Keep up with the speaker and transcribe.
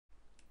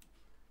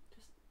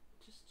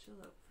Chill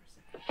out for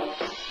a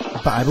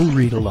second. Bible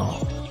Read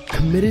Along,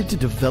 committed to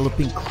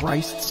developing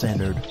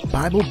Christ-centered,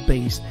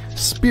 Bible-based,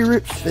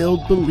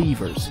 Spirit-filled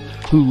believers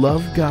who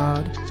love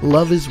God,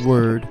 love His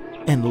Word,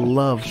 and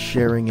love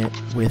sharing it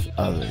with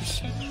others.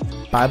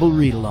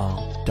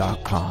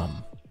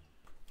 BibleReadAlong.com.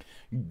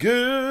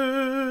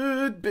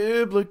 Good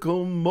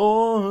biblical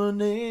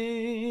morning.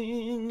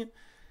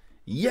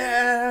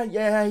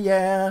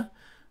 Yeah.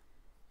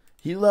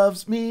 He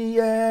loves me,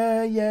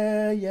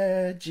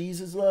 yeah.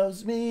 Jesus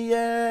loves me,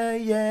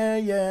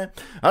 yeah.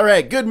 All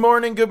right, good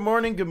morning.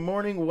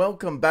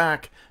 Welcome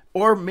back,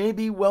 or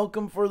maybe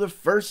welcome for the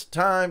first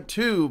time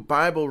to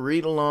Bible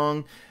Read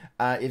Along.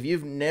 If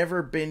you've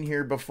never been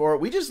here before,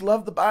 we just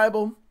love the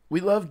Bible. We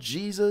love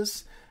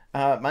Jesus.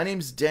 My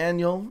name's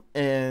Daniel,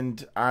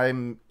 and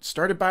I'm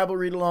started Bible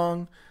Read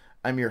Along.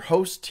 I'm your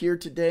host here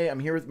today. I'm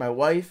here with my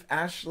wife,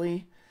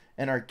 Ashley,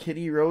 and our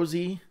kitty,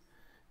 Rosie,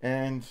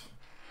 and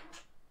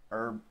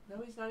no,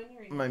 he's not in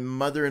here either. My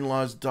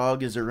mother-in-law's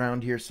dog is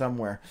around here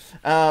somewhere.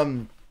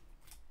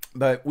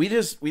 But we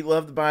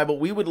love the Bible.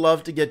 We would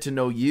love to get to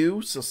know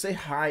you. So say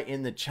hi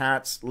in the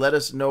chats. Let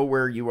us know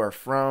where you are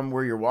from,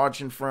 where you're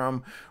watching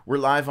from. We're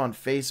live on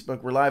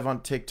Facebook. We're live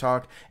on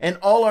TikTok. And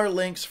all our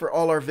links for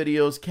all our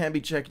videos can be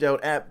checked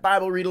out at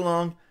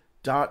BibleReadAlong.com.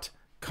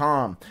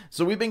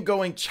 So we've been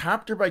going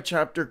chapter by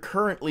chapter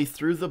currently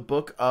through the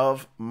book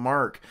of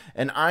Mark.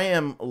 And I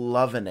am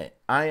loving it.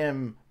 I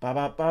am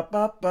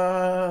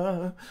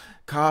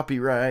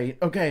copyright.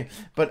 Okay,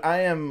 but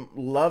I am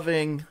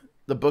loving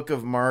the book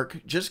of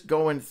Mark, just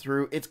going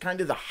through. It's kind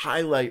of the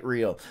highlight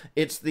reel.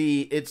 It's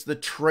the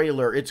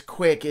trailer. It's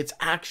quick. It's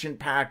action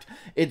packed.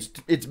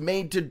 It's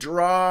made to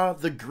draw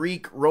the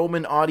Greek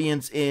Roman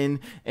audience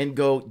in and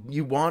go,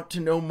 you want to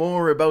know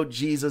more about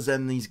Jesus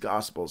and these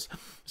gospels.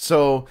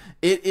 So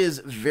it is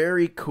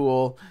very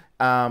cool.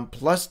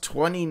 Plus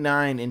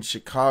 29 in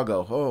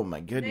Chicago. Oh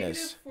my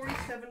goodness.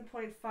 Negative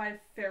 47.5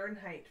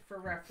 Fahrenheit for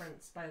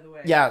reference, by the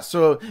way. Yeah,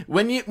 so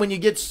when you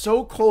get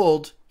so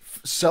cold,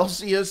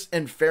 Celsius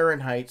and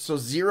Fahrenheit, so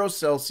 0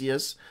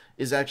 Celsius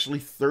is actually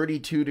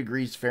 32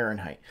 degrees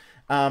Fahrenheit.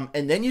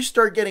 And then you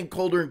start getting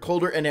colder and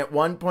colder, and at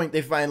one point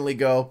they finally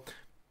go,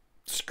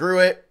 screw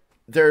it.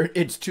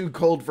 It's too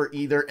cold for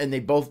either, and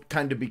they both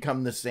kind of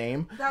become the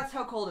same. That's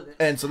how cold it is.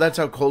 And so that's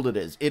how cold it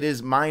is. It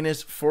is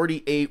minus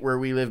 48 where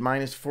we live,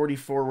 minus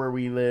 44 where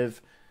we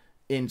live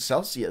in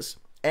Celsius,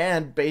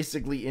 and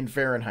basically in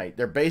Fahrenheit.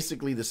 They're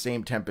basically the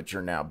same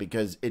temperature now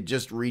because it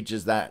just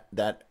reaches that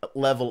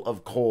level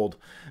of cold.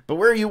 But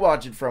where are you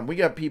watching from? We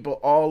got people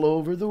all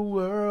over the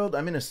world.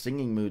 I'm in a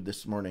singing mood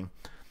this morning.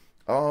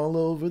 All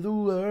over the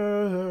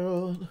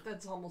world.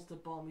 That's almost a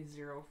balmy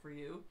 0 for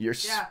you. Your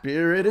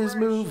spirit is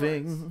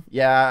moving. Shorts.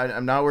 Yeah,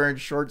 I'm not wearing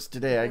shorts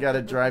today. I got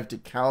to drive to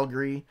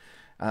Calgary.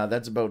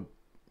 That's about an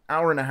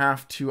hour and a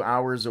half, 2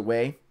 hours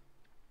away.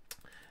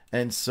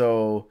 And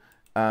so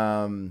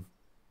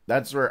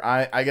that's where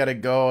I got to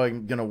go.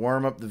 I'm going to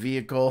warm up the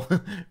vehicle.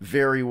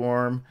 Very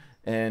warm.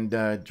 And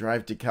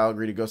drive to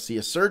Calgary to go see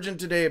a surgeon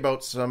today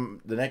about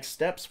the next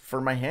steps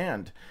for my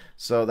hand.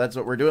 So that's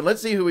what we're doing.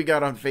 Let's see who we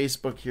got on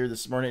Facebook here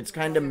this morning. It's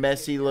kind of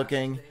messy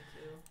looking.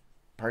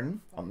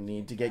 Pardon? I'll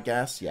need to get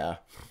gas? Yeah.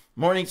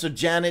 Morning. So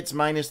Janet's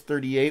minus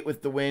 38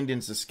 with the wind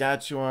in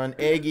Saskatchewan.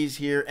 Aggie's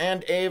here.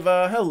 And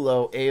Ava.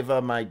 Hello,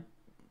 Ava, my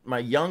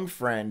young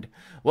friend.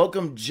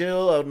 Welcome,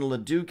 Jill, out in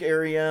Leduc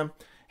area.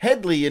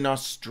 Headley in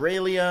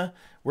Australia,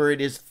 where it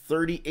is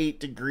 38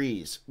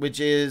 degrees, which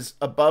is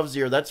above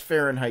 0. That's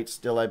Fahrenheit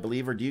still, I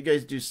believe. Or do you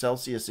guys do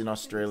Celsius in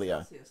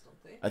Australia?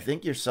 I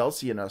think you're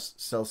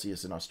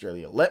Celsius in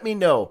Australia. Let me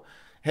know,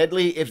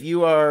 Headley, if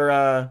you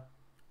are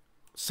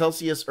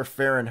Celsius or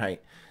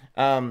Fahrenheit.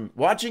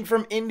 Watching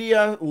from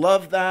India,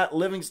 love that.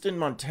 Livingston,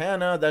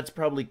 Montana, that's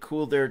probably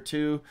cool there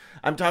too.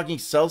 I'm talking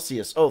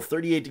Celsius. Oh,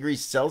 38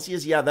 degrees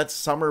Celsius. Yeah, that's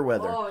summer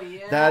weather. Oh,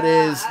 yeah. That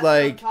is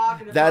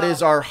that is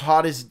about. our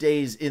hottest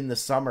days in the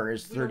summer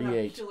is 38. We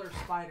don't have killer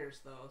spiders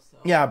though. So.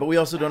 Yeah, but we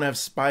also don't have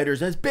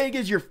spiders as big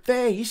as your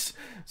face.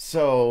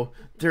 So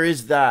there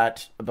is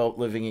that about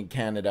living in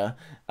Canada.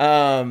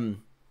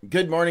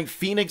 Good morning,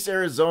 Phoenix,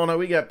 Arizona.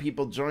 We got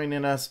people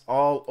joining us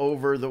all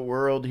over the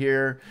world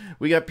here.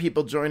 We got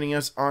people joining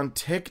us on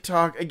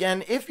TikTok.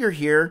 Again, if you're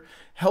here,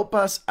 help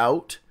us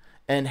out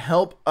and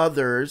help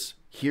others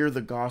hear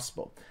the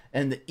gospel.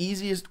 And the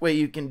easiest way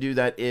you can do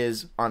that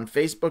is on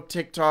Facebook,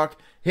 TikTok.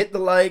 Hit the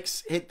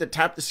likes,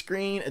 tap the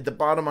screen at the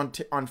bottom on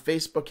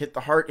Facebook, hit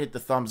the heart, hit the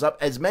thumbs up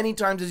as many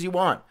times as you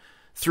want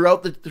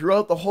throughout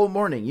the whole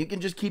morning. You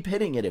can just keep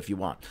hitting it if you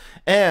want.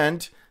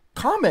 And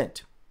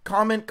comment.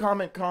 And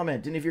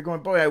if you're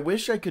going, boy, I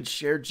wish I could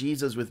share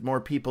Jesus with more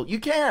people, you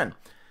can.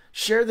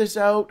 Share this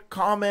out,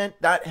 comment.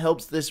 That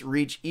helps this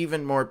reach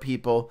even more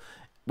people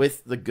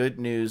with the good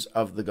news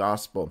of the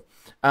gospel.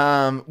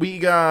 We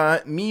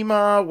got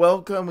Mima,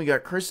 welcome. We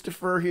got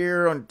Christopher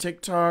here on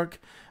TikTok.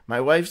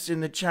 My wife's in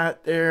the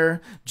chat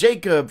there.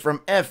 Jacob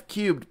from F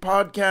Cubed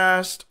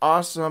Podcast.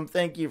 Awesome.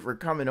 Thank you for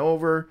coming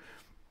over.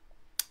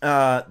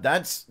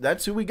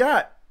 That's who we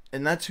got.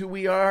 And that's who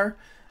we are.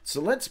 So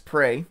let's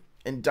pray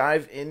and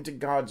dive into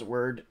God's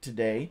word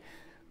today.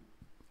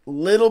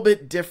 little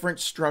bit different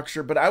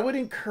structure, but I would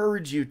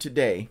encourage you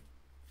today,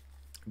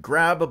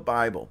 grab a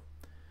Bible.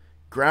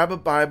 Grab a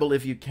Bible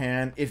if you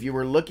can. If you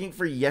were looking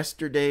for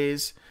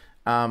yesterday's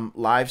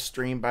live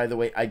stream, by the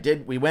way,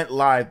 we went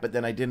live, but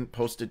then I didn't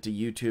post it to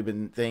YouTube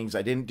and things.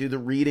 I didn't do the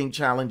reading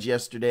challenge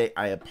yesterday.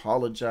 I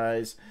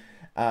apologize.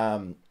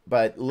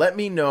 But let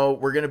me know.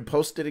 We're going to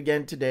post it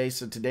again today.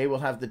 So today we'll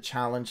have the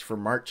challenge for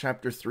Mark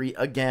chapter 3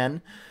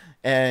 again.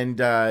 And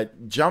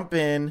jump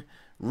in,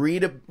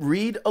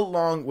 read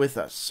along with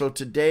us. So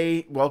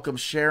today, welcome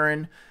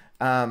Sharon.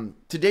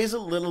 Today's a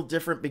little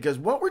different because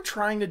what we're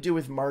trying to do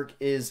with Mark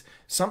is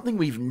something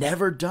we've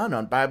never done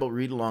on Bible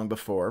Read Along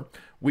before.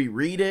 We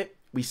read it,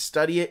 we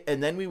study it,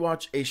 and then we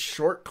watch a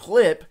short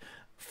clip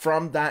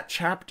from that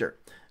chapter.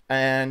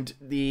 And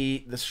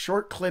the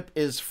short clip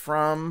is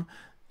from,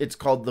 it's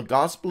called The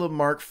Gospel of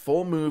Mark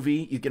Full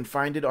Movie. You can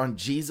find it on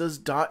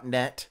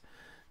Jesus.net.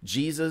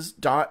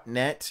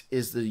 Jesus.net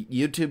is the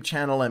YouTube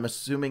channel. I'm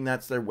assuming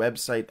that's their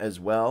website as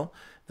well.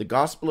 The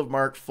Gospel of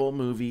Mark Full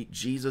Movie,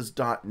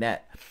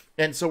 Jesus.net.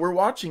 And so we're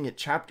watching it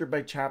chapter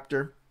by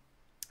chapter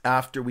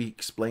after we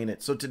explain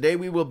it. So today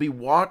we will be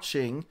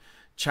watching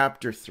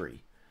chapter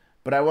 3.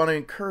 But I want to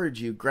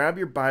encourage you, grab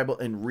your Bible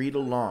and read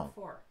along.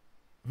 4.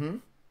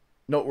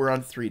 No, we're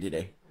on 3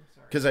 today.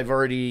 Because I've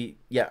already,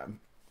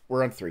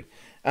 we're on 3.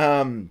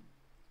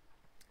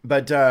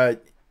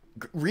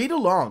 Read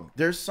along.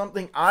 There's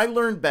something I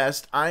learn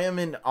best. I am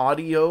an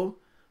audio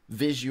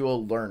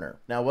visual learner.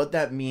 Now, what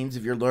that means,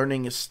 if you're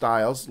learning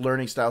styles,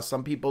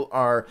 some people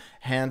are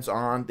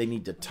hands-on. They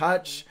need to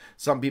touch.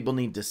 Some people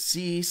need to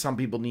see. Some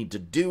people need to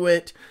do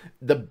it.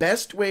 The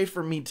best way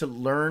for me to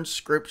learn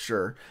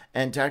scripture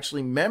and to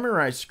actually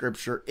memorize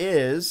scripture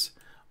is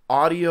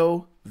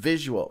audio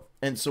visual.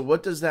 And so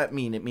what does that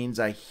mean? It means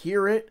I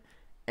hear it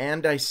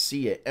and I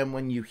see it. And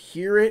when you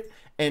hear it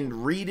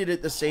and read it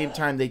at the same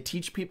time, they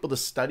teach people to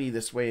study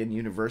this way in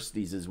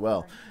universities as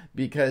well.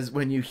 Because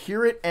when you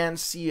hear it and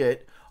see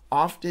it,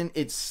 often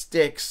it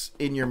sticks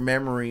in your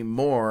memory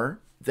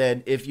more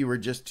than if you were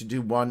just to do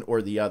one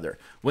or the other.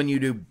 When you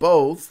do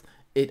both,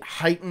 it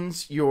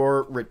heightens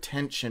your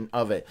retention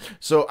of it.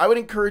 So I would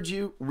encourage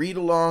you, read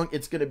along.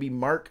 It's going to be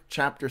Mark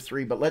chapter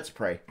 3, but let's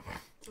pray.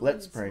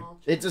 Let's pray.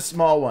 It's a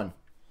small one.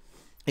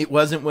 It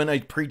wasn't when I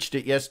preached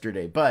it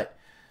yesterday, but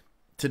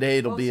today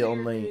it'll be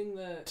only,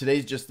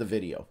 today's just the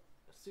video.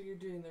 So you're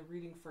doing the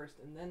reading first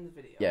and then the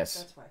video. Yes.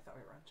 That's why I thought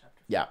we were on chapter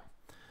 4. Yeah.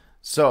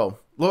 So,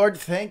 Lord,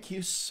 thank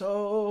you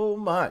so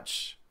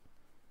much.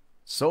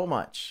 So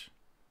much.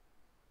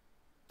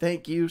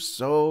 Thank you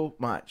so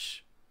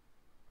much.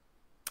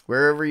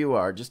 Wherever you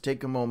are, just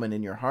take a moment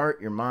in your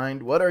heart, your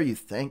mind. What are you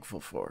thankful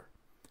for?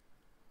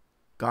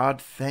 God,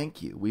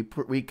 thank you.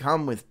 We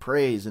come with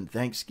praise and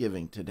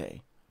thanksgiving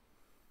today.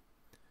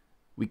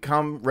 We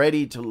come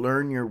ready to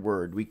learn your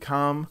word. We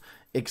come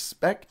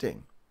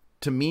expecting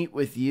to meet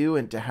with you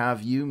and to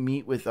have you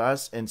meet with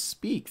us and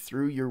speak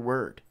through your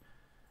word.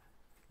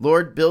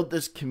 Lord, build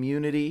this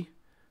community,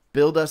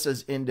 build us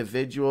as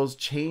individuals,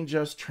 change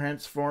us,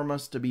 transform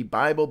us to be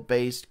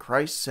Bible-based,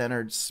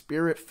 Christ-centered,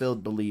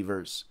 Spirit-filled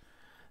believers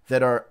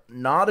that are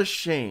not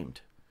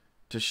ashamed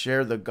to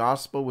share the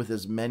gospel with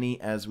as many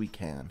as we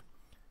can.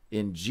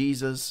 In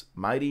Jesus'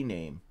 mighty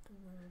name,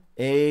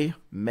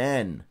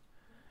 amen.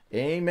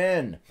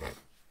 Amen.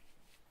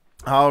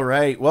 All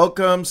right,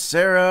 welcome,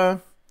 Sarah,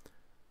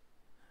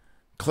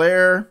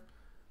 Claire.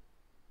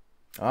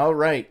 All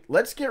right,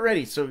 let's get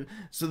ready. So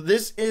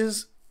this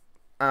is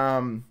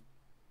the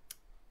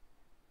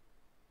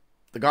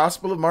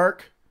Gospel of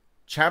Mark,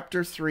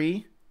 chapter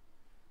 3.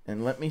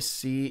 And let me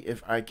see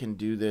if I can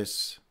do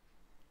this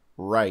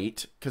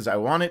right, because I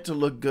want it to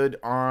look good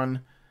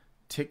on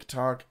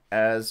TikTok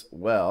as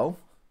well.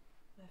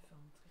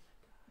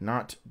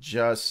 Not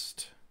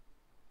just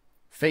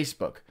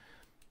Facebook.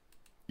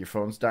 Your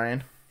phone's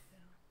dying?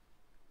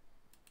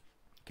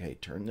 Okay,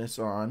 turn this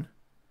on.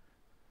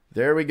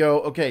 There we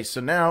go. Okay,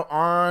 so now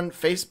on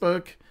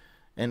Facebook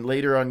and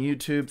later on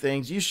YouTube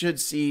things, you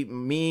should see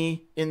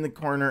me in the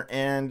corner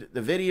and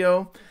the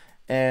video.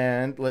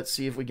 And let's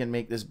see if we can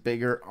make this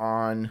bigger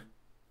on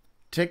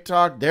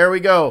TikTok. There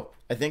we go.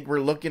 I think we're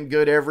looking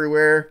good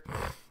everywhere.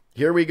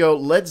 Here we go.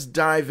 Let's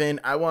dive in.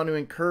 I want to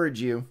encourage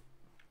you,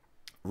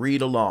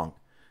 read along.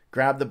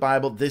 Grab the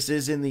Bible. This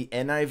is in the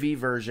NIV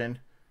version.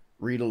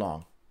 Read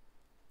along.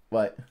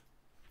 What?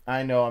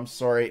 I know, I'm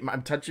sorry.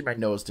 I'm touching my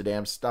nose today.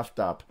 I'm stuffed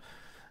up.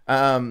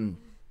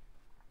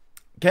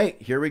 Okay,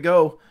 here we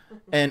go.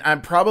 And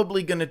I'm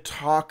probably going to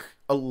talk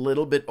a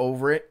little bit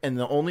over it. And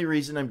the only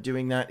reason I'm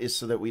doing that is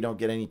so that we don't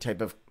get any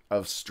type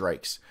of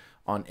strikes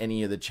on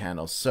any of the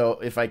channels. So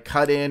if I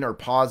cut in or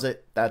pause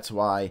it, that's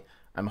why.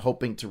 I'm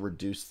hoping to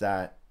reduce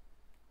that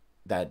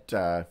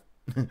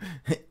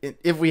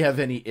if we have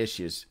any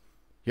issues.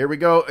 Here we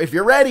go. If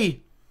you're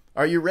ready,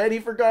 are you ready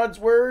for God's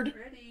word?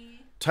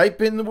 Ready.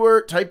 Type in the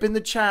word, type in the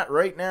chat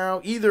right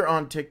now, either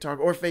on TikTok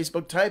or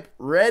Facebook. Type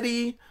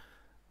ready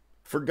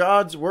for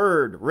God's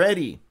word.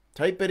 Ready.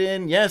 Type it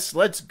in. Yes,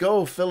 let's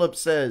go, Philip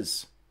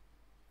says.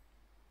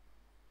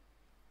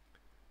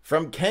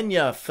 From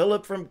Kenya,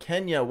 Philip from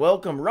Kenya.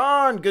 Welcome.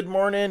 Ron, good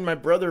morning, my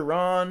brother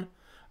Ron.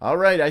 All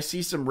right, I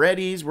see some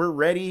readies. We're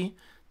ready.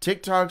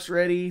 TikTok's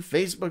ready.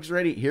 Facebook's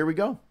ready. Here we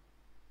go.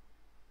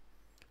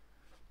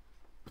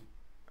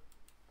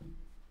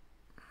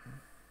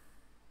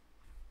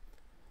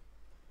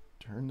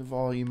 Turn the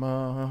volume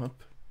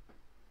up.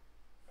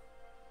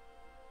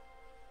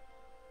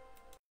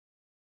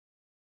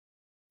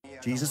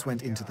 Jesus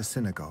went into the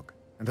synagogue,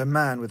 and a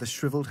man with a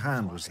shriveled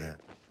hand was there.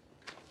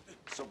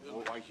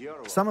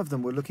 Some of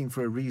them were looking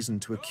for a reason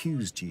to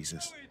accuse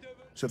Jesus,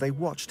 so they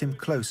watched him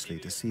closely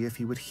to see if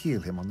he would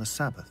heal him on the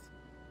Sabbath.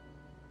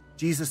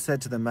 Jesus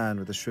said to the man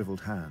with the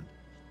shriveled hand,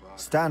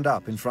 "Stand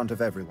up in front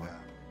of everyone."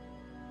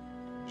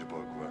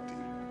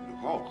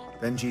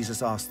 Then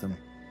Jesus asked them,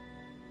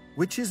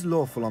 "Which is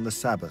lawful on the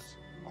Sabbath,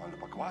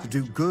 to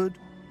do good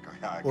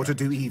or to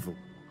do evil?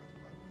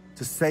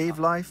 To save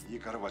life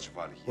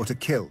or to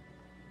kill?"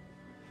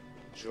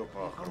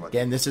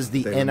 Again, this is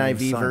the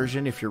NIV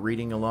version, if you're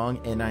reading along,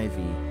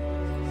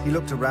 NIV. He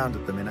looked around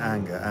at them in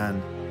anger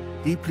and,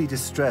 deeply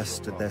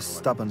distressed at their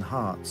stubborn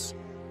hearts,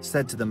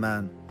 said to the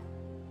man,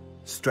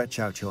 "Stretch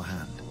out your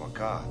hand."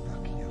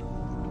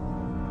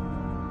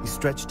 He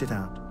stretched it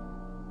out,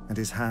 and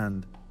his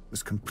hand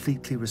was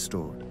completely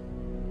restored.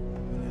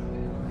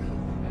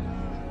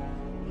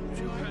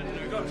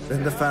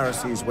 Then the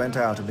Pharisees went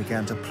out and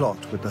began to plot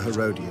with the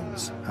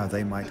Herodians how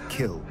they might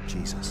kill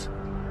Jesus.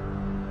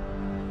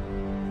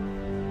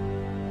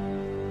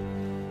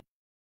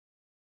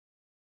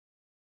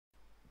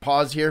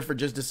 Pause here for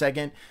just a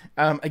second.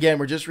 Again,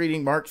 we're just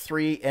reading Mark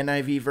 3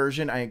 NIV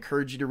version. I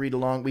encourage you to read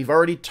along. We've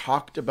already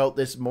talked about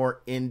this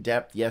more in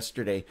depth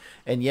yesterday.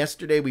 And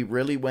yesterday we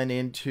really went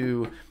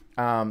into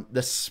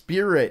the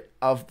spirit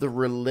of the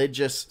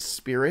religious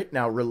spirit.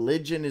 Now,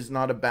 religion is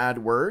not a bad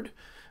word,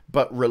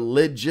 but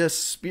religious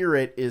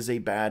spirit is a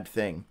bad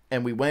thing.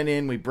 And we went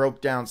in, we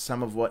broke down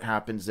some of what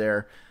happens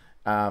there.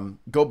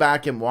 Go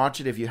back and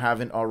watch it if you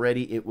haven't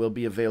already. It will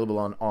be available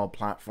on all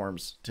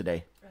platforms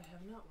today.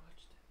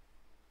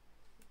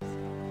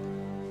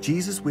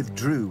 Jesus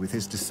withdrew with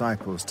his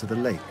disciples to the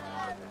lake,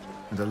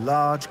 and a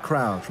large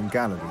crowd from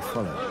Galilee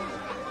followed.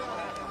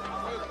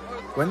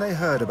 When they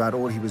heard about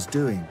all he was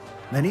doing,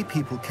 many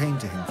people came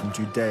to him from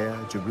Judea,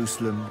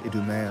 Jerusalem,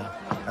 Idumea,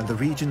 and the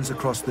regions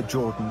across the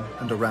Jordan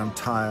and around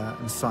Tyre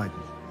and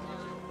Sidon.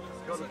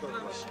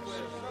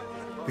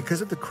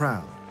 Because of the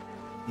crowd,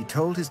 he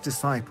told his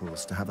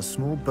disciples to have a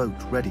small boat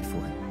ready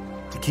for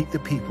him, to keep the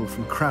people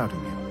from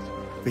crowding him,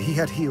 for he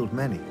had healed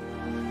many,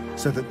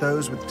 so that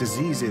those with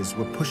diseases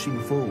were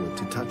pushing forward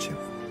to touch him.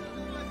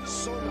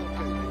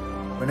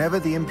 Whenever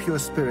the impure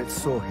spirits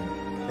saw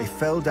him, they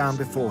fell down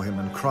before him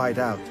and cried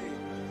out,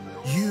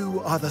 "You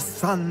are the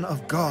Son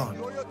of God!"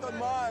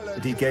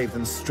 But he gave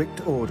them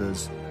strict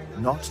orders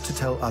not to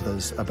tell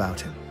others about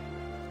him.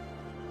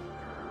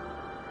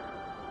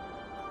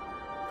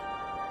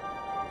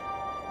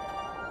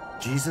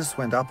 Jesus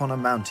went up on a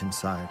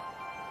mountainside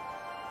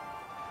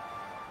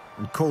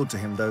and called to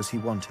him those he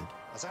wanted,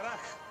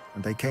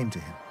 and they came to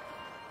him.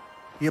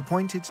 He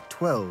appointed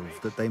 12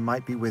 that they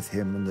might be with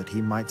him and that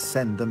he might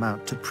send them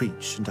out to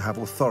preach and to have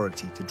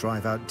authority to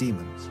drive out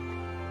demons.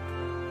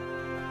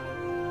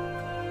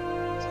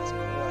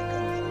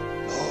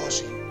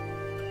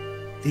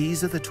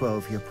 These are the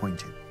 12 he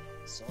appointed.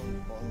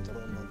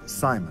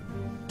 Simon,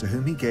 to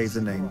whom he gave the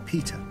name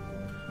Peter.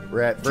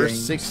 We're at verse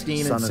James,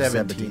 16 son and of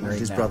 17 Zebedee, right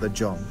his now. brother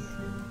John.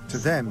 To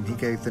them he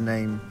gave the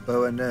name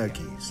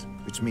Boanerges,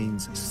 which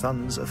means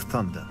sons of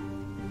thunder.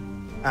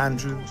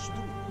 Andrew,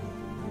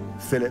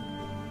 Philip,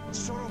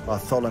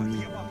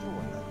 Bartholomew,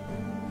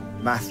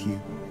 Matthew,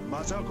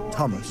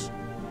 Thomas,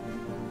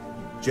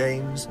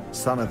 James,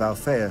 son of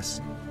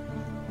Alphaeus,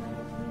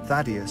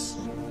 Thaddeus,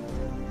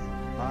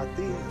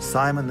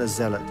 Simon the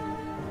Zealot,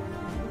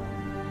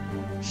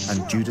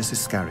 and Judas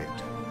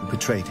Iscariot, who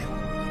betrayed him.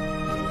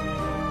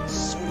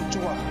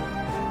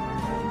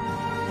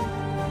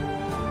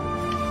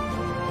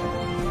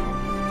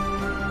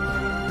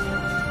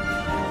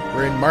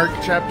 We're in Mark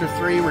chapter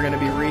 3. We're going to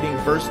be reading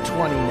verse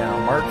 20 now.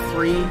 Mark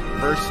 3,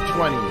 verse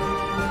 20.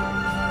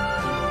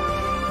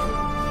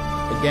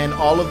 Again,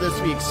 all of this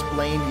we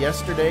explained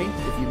yesterday.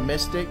 If you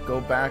missed it,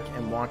 go back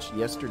and watch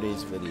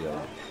yesterday's video.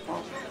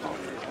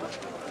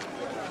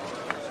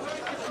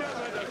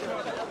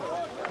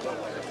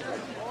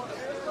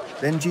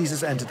 Then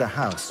Jesus entered a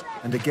house,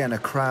 and again a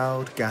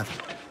crowd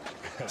gathered,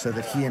 so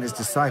that he and his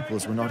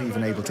disciples were not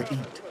even able to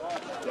eat.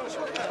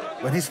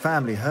 When his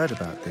family heard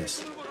about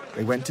this,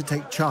 they went to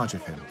take charge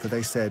of him, for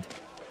they said,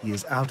 "He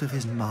is out of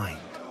his mind."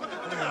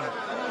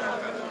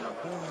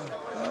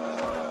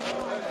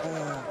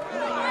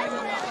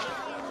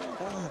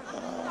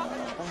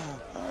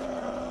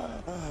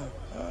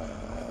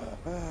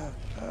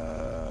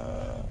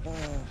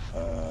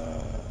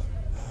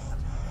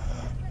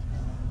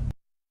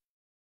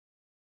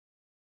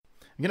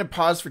 I'm going to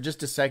pause for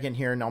just a second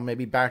here, and I'll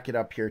maybe back it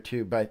up here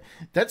too. But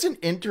that's an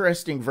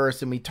interesting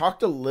verse, and we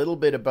talked a little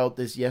bit about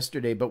this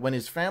yesterday. But when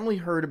his family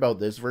heard about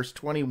this, verse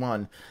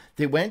 21,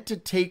 they went to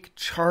take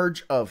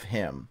charge of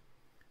him,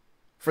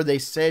 for they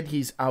said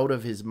he's out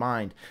of his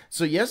mind.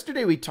 So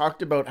yesterday we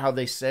talked about how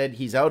they said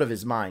he's out of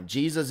his mind.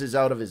 Jesus is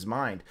out of his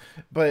mind.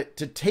 But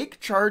to take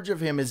charge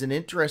of him is an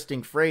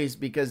interesting phrase,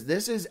 because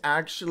this is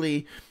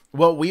actually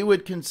what we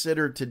would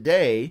consider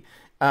today,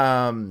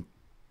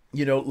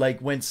 like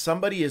when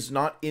somebody is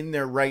not in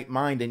their right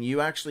mind and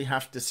you actually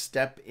have to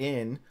step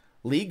in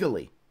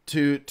legally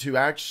to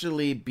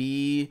actually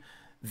be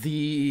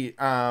the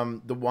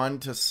one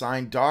to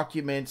sign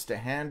documents, to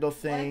handle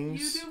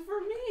things. Like you do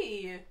for me.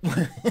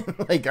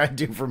 Like I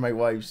do for my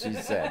wife, she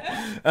said.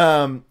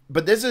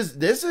 But this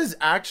is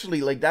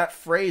actually, like, that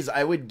phrase,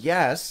 I would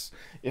guess,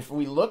 if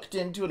we looked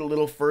into it a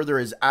little further,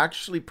 is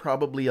actually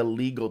probably a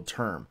legal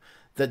term,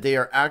 that they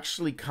are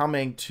actually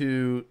coming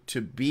to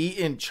be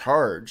in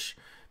charge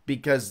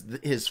because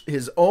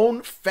his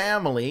own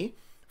family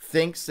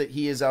thinks that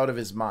he is out of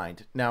his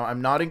mind. Now,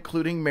 I'm not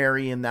including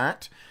Mary in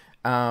that,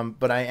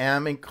 but I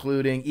am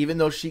including, even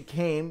though she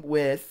came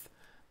with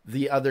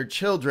the other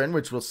children,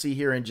 which we'll see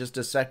here in just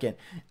a second.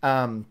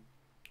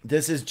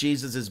 This is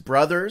Jesus's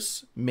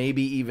brothers,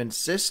 maybe even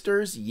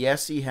sisters.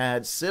 Yes, he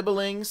had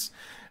siblings.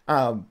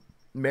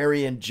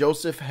 Mary and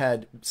Joseph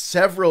had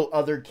several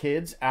other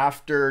kids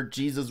after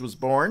Jesus was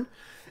born.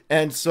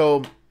 And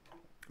so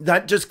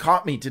that just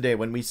caught me today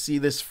when we see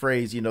this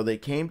phrase, they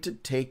came to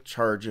take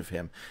charge of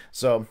him.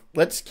 So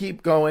let's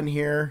keep going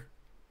here.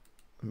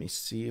 Let me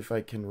see if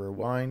I can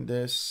rewind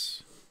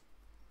this.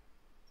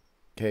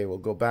 Okay, we'll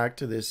go back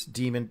to this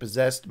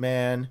demon-possessed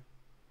man.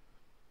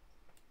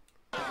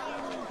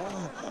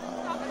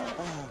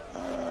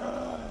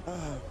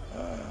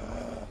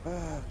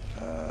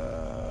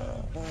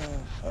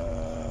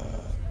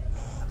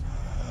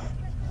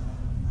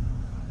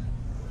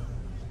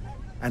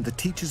 And the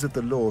teachers of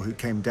the law who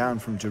came down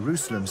from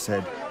Jerusalem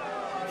said,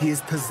 "He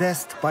is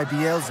possessed by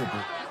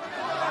Beelzebul.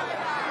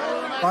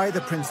 By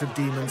the prince of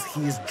demons,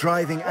 he is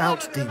driving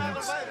out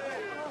demons."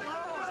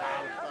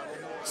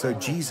 So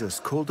Jesus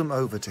called them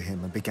over to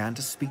him and began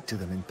to speak to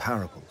them in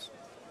parables.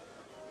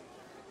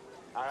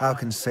 How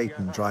can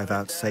Satan drive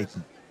out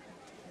Satan?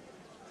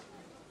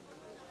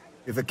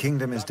 If a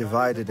kingdom is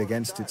divided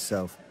against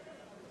itself,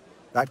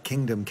 that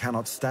kingdom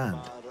cannot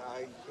stand.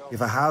 If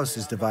a house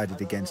is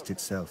divided against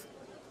itself,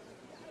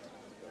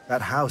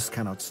 that house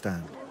cannot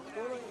stand.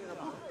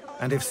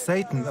 And if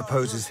Satan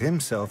opposes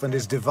himself and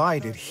is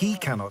divided, he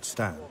cannot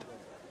stand.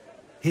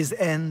 His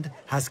end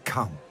has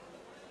come.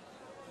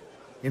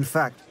 In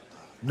fact,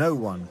 no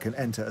one can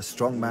enter a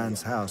strong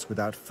man's house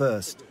without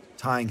first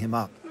tying him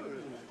up.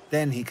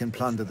 Then he can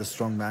plunder the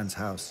strong man's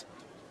house.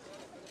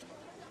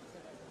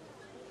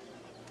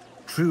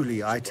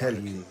 Truly, I tell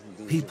you,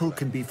 people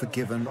can be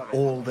forgiven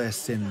all their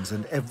sins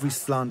and every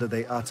slander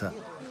they utter.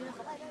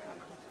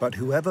 But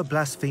whoever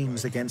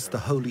blasphemes against the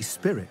Holy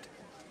Spirit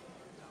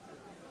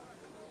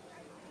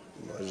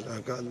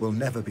will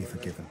never be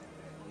forgiven.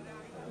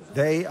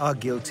 They are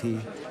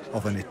guilty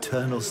of an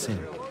eternal sin.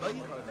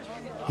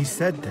 He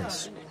said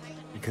this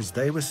because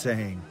they were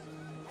saying,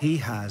 "He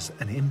has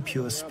an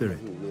impure spirit."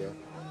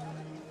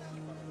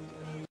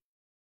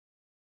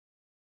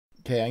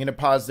 Okay, I'm going to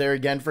pause there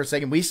again for a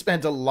second. We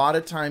spent a lot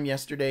of time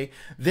yesterday.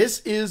 This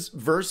is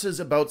verses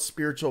about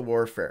spiritual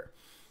warfare.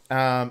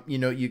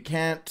 You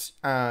can't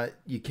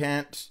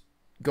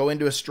go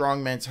into a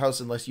strong man's house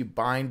unless you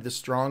bind the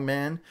strong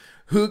man.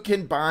 Who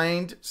can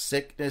bind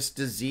sickness,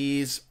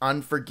 disease,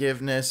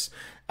 unforgiveness?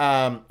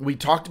 We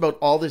talked about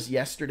all this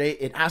yesterday.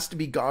 It has to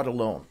be God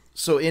alone.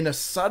 So in a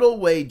subtle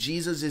way,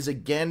 Jesus is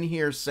again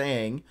here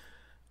saying,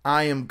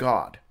 I am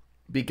God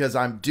because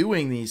I'm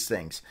doing these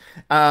things.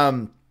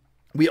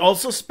 We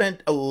also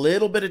spent a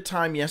little bit of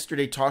time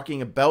yesterday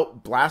talking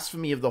about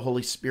blasphemy of the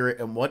Holy Spirit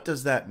and what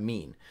does that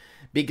mean?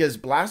 Because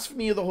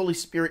blasphemy of the Holy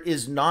Spirit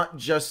is not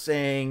just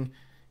saying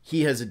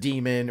he has a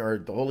demon or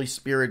the Holy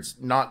Spirit's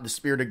not the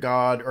Spirit of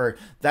God, or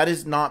that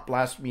is not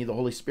blasphemy of the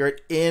Holy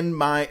Spirit, in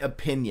my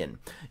opinion.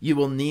 You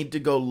will need to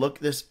go look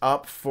this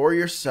up for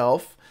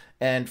yourself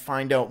and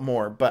find out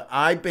more. But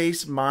I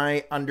base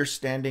my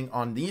understanding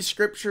on these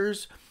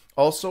scriptures,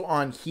 also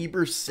on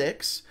Hebrews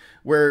 6,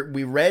 where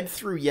we read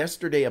through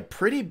yesterday a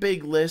pretty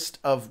big list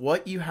of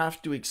what you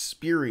have to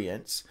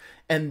experience.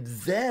 And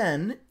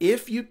then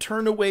if you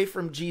turn away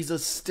from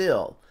Jesus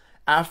still,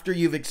 after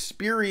you've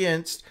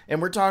experienced,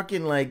 and we're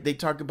talking like they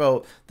talk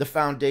about the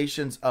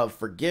foundations of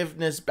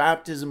forgiveness,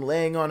 baptism,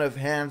 laying on of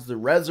hands, the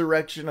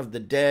resurrection of the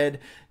dead,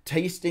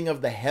 tasting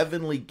of the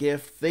heavenly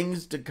gift,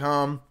 things to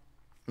come.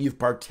 You've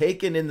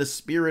partaken in the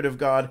Spirit of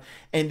God.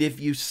 And if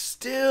you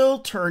still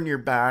turn your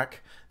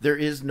back, there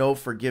is no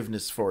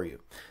forgiveness for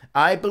you.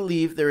 I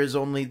believe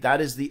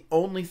that is the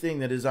only thing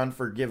that is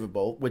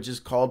unforgivable, which is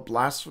called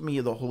blasphemy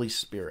of the Holy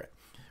Spirit,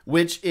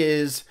 which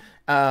is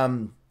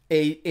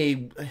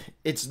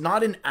it's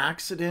not an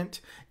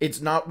accident.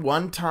 It's not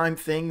one-time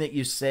thing that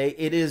you say.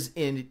 It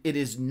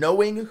is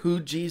knowing who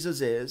Jesus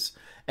is,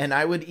 and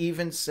I would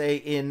even say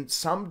in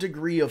some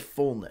degree of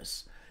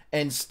fullness,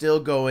 and still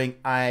going,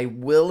 I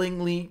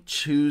willingly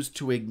choose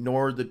to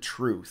ignore the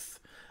truth.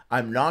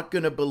 I'm not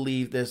going to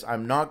believe this.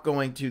 I'm not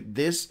going to.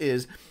 This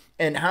is,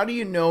 And how do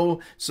you know?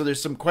 So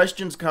there's some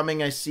questions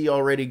coming I see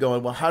already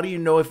going, well, how do you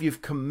know if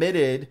you've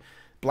committed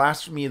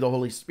blasphemy of the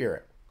Holy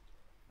Spirit?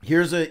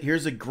 Here's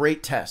a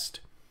great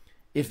test.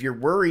 If you're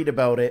worried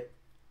about it,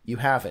 you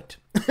haven't.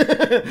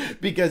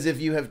 Because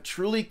if you have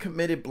truly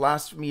committed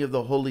blasphemy of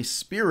the Holy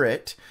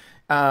Spirit,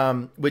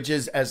 which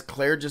is, as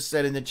Claire just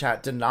said in the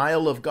chat,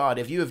 denial of God.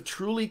 If you have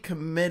truly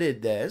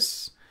committed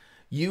this,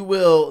 you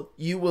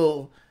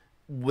will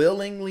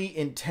willingly,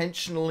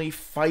 intentionally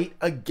fight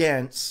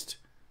against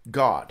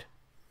God.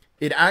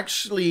 It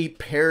actually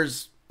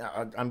pairs,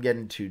 I'm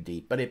getting too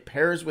deep, but it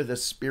pairs with a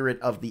spirit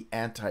of the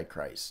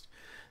Antichrist.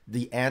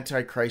 The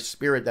Antichrist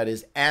spirit that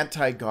is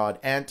anti-God,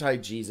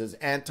 anti-Jesus,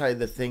 anti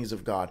the things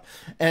of God.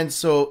 And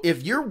so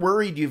if you're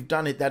worried you've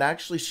done it, that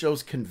actually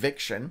shows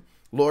conviction.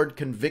 Lord,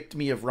 convict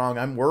me of wrong.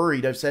 I'm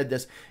worried. I've said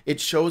this. It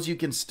shows you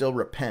can still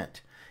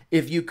repent.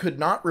 If you could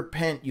not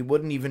repent, you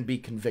wouldn't even be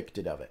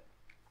convicted of it.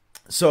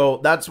 So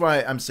that's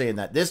why I'm saying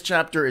that. This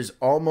chapter is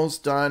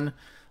almost done.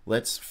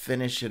 Let's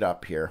finish it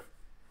up here.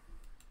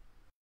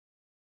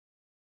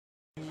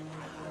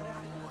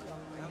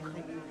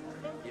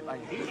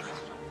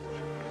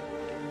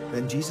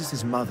 Then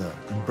Jesus' mother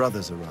and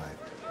brothers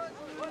arrived.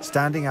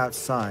 Standing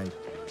outside,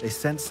 they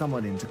sent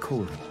someone in to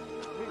call him.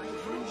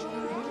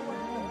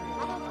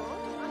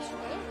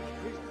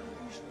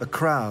 A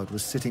crowd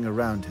was sitting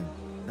around him,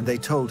 and they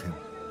told him,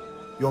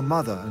 "Your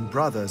mother and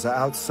brothers are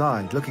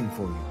outside looking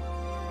for you."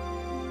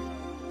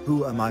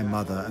 "Who are my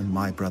mother and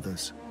my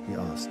brothers?" he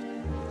asked.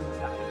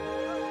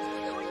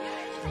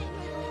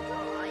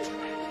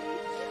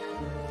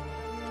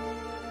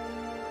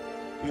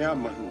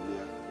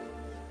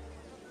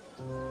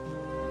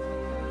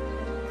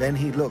 Then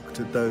he looked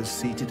at those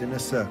seated in a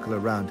circle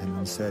around him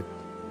and said,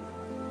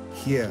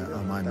 "Here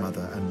are my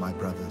mother and my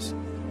brothers.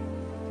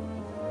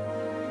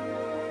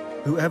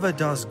 Whoever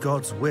does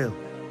God's will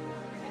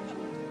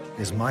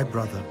is my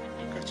brother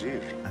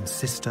and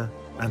sister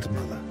and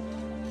mother."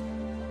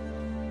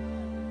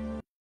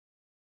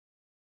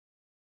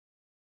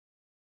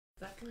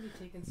 That can be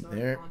taken so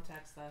There. out of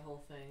context, that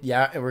whole thing.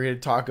 Yeah, and we're going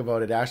to talk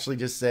about it. Ashley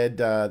just said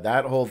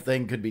that whole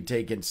thing could be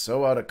taken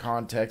so out of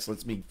context.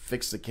 Let me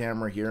fix the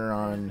camera here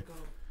on...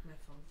 My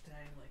phone's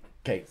dying like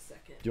Okay. a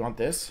second. Do you want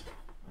this?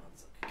 Oh,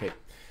 it's okay.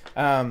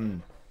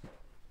 Okay.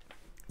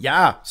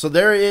 Yeah, so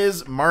there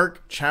is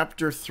Mark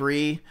chapter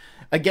 3.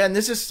 Again,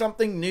 this is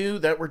something new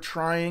that we're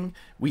trying.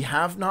 We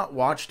have not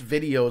watched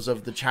videos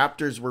of the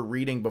chapters we're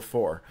reading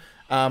before.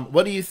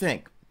 What do you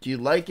think? Do you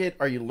like it?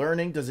 Are you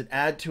learning? Does it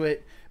add to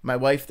it? My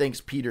wife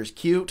thinks Peter's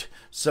cute.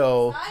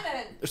 So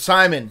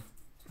Simon.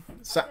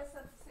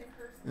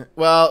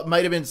 Well, it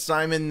might have been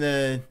Simon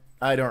the...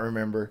 I don't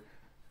remember.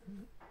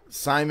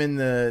 Simon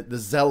the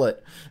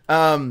zealot.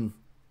 So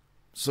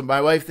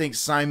my wife thinks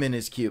Simon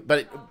is cute.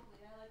 But...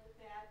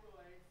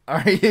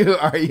 Are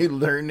you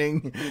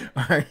learning?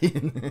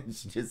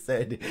 She just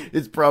said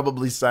it's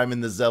probably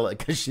Simon the Zealot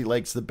because she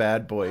likes the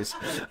bad boys.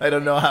 I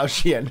don't know how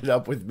she ended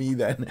up with me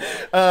then.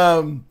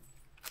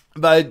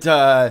 But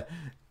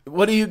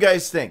what do you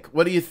guys think?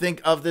 What do you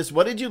think of this?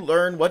 What did you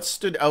learn? What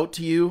stood out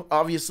to you?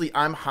 Obviously,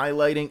 I'm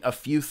highlighting a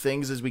few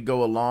things as we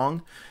go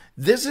along.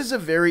 This is a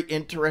very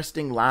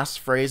interesting last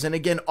phrase. And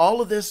again,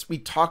 all of this we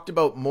talked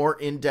about more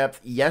in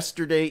depth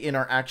yesterday in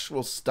our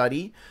actual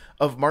study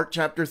of Mark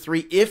chapter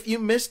 3. If you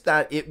missed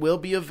that, it will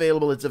be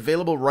available. It's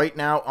available right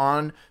now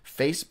on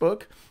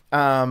Facebook.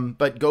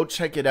 But go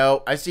check it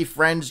out. I see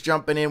friends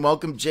jumping in.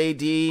 Welcome,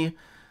 JD.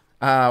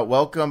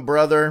 Welcome,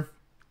 brother.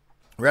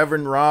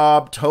 Reverend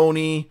Rob,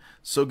 Tony.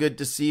 So good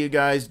to see you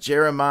guys.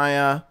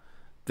 Jeremiah.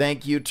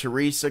 Thank you,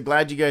 Teresa.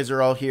 Glad you guys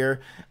are all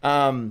here.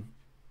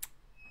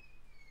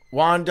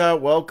 Wanda,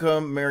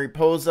 welcome.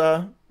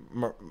 Mariposa.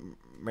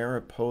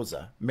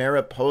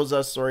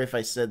 Sorry if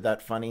I said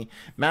that funny.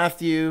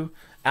 Matthew.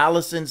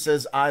 Allison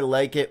says, I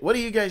like it. What do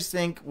you guys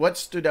think? What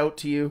stood out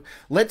to you?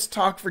 Let's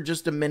talk for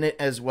just a minute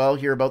as well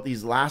here about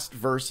these last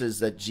verses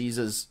that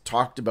Jesus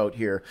talked about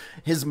here.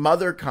 His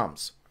mother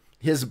comes.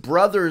 His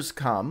brothers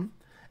come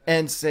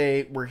and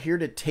say, we're here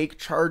to take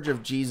charge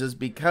of Jesus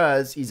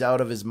because he's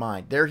out of his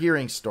mind. They're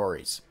hearing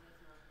stories.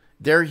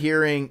 They're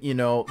hearing,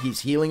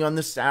 he's healing on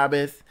the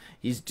Sabbath.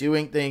 He's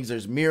doing things.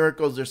 There's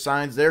miracles. There's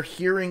signs. They're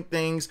hearing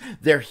things.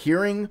 They're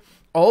hearing...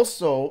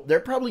 Also, they're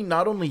probably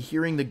not only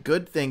hearing the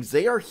good things,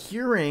 they are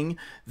hearing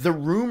the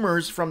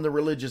rumors from the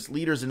religious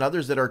leaders and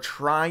others that are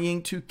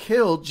trying to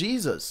kill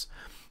Jesus,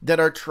 that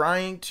are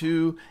trying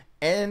to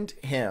end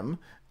him.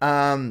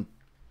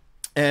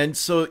 And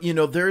so,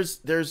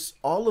 there's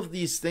all of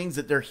these things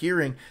that they're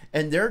hearing,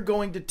 and they're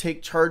going to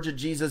take charge of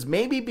Jesus,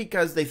 maybe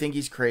because they think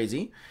he's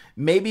crazy,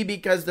 maybe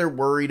because they're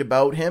worried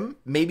about him,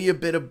 maybe a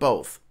bit of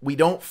both. We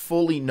don't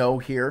fully know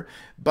here,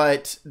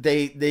 but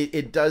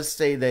it does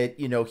say that,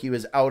 he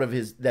was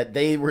that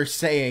they were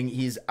saying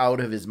he's out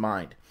of his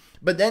mind.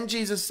 But then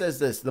Jesus says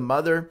this, the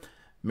mother,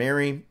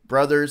 Mary,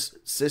 brothers,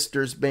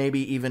 sisters,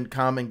 maybe even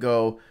come and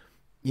go,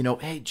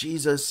 hey,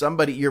 Jesus,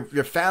 somebody, your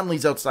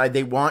family's outside,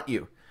 they want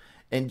you.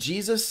 And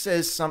Jesus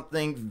says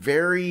something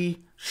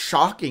very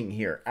shocking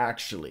here,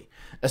 actually,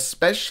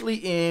 especially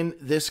in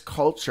this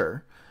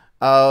culture.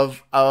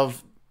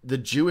 of the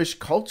Jewish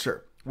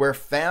culture, where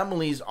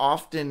families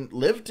often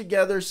lived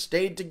together,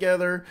 stayed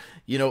together.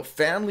 You know,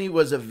 family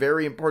was a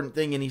very important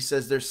thing. And he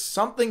says there's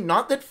something,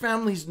 not that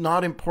family's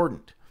not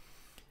important,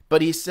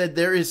 but he said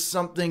there is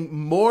something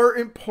more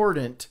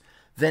important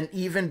than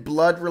even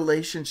blood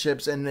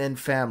relationships and then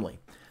family.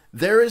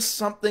 There is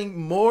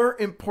something more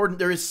important.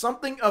 There is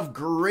something of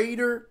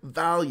greater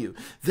value.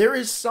 There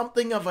is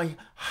something of a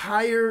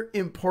higher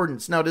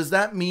importance. Now, does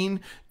that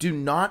mean do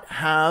not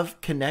have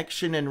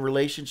connection and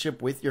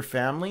relationship with your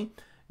family?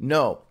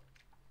 No,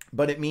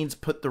 but it means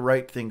put the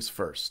right things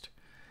first.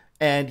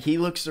 And he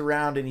looks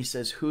around and he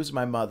says, who's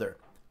my mother?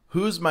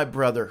 Who's my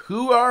brother?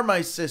 Who are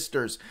my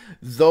sisters?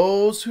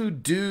 Those who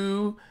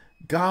do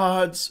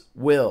God's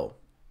will.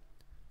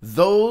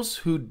 Those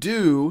who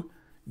do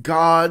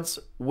God's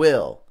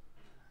will.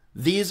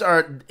 These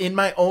are, in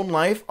my own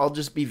life, I'll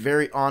just be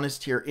very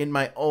honest here. In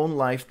my own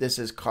life, this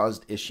has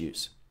caused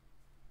issues.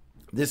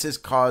 This has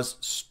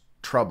caused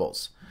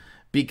troubles.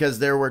 Because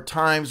there were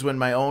times when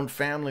my own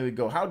family would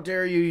go, how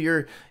dare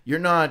you? You're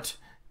not,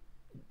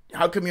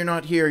 how come you're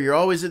not here? You're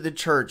always at the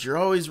church. You're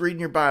always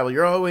reading your Bible.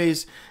 You're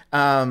always,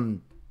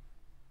 so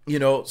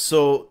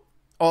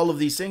all of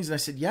these things. And I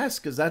said, yes,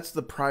 because that's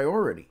the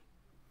priority.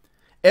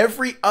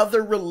 Every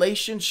other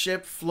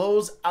relationship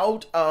flows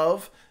out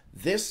of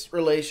this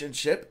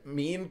relationship,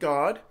 me and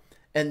God,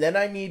 and then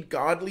I need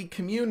godly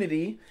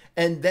community,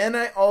 and then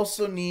I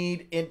also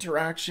need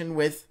interaction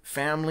with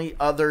family,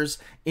 others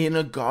in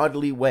a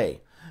godly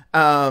way.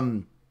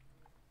 So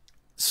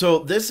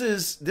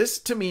this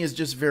to me is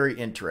just very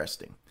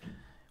interesting.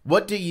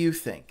 What do you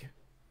think?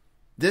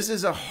 This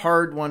is a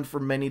hard one for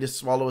many to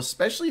swallow,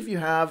 especially if you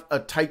have a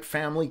tight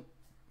family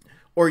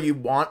or you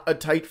want a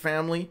tight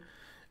family.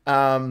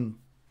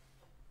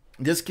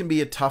 This can be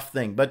a tough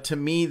thing, but to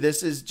me, it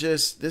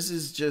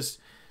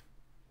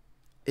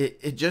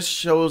just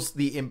shows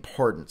the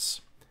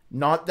importance.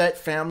 Not that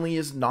family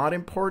is not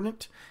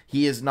important.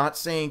 He is not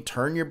saying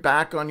turn your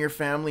back on your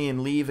family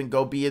and leave and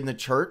go be in the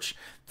church.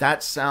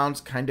 That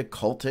sounds kind of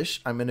cultish.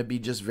 I'm going to be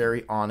just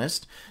very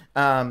honest.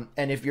 And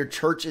if your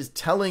church is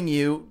telling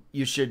you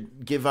you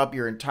should give up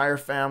your entire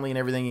family and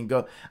everything and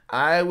go,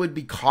 I would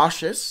be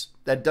cautious.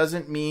 That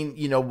doesn't mean,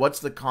 what's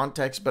the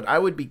context, but I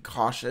would be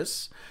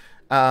cautious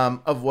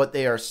of what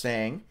they are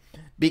saying,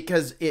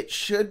 because it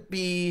should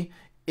be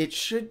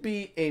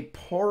a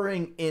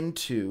pouring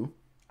into.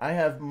 I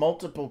have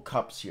multiple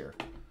cups here,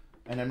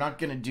 and I'm not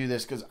going to do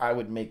this because I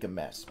would make a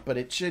mess, but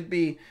it should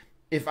be,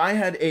 if I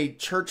had a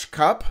church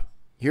cup,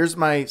 here's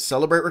my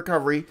Celebrate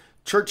Recovery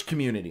church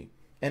community,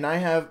 and I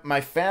have my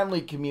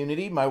family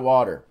community, my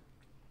water.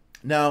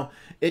 Now,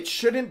 it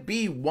shouldn't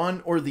be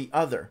one or the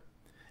other.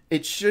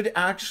 It should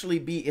actually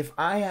be, if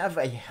I have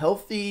a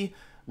healthy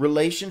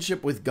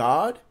relationship with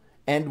God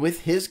and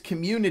with his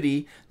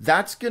community,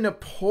 that's going to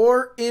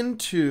pour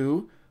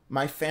into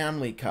my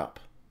family cup.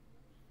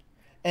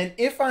 And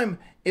if I'm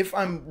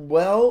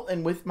well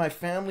and with my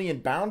family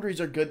and boundaries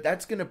are good,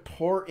 that's going to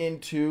pour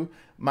into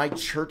my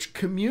church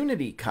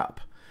community cup.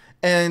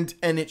 And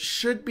it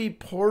should be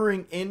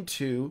pouring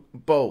into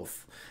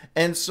both.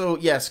 And so,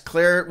 yes,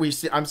 Claire,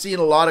 I'm seeing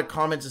a lot of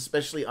comments,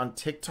 especially on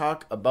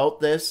TikTok,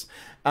 about this.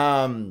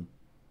 But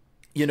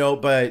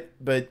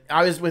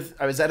I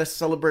was at a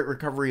Celebrate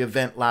Recovery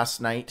event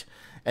last night,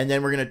 and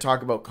then we're going to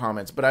talk about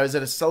comments. But I was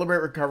at a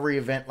Celebrate Recovery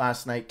event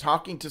last night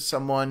talking to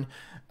someone,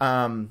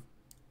 and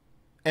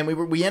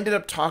we ended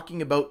up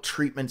talking about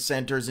treatment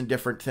centers and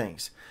different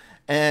things.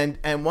 And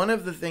one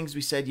of the things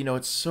we said,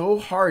 it's so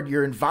hard,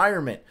 your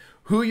environment,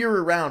 who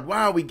you're around.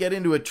 Wow, we get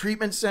into a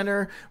treatment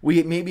center,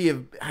 we maybe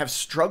have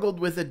struggled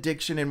with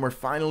addiction, and we're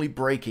finally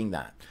breaking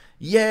that.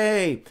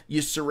 Yay!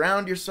 You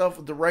surround yourself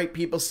with the right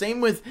people.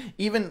 Same with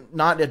even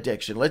not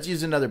addiction. Let's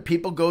use another.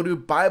 People go to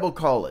Bible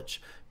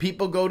college.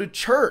 People go to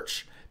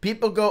church.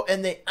 People go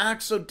and they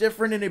act so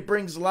different, and it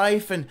brings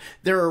life, and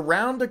they're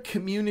around a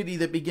community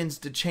that begins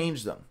to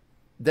change them.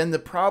 Then the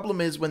problem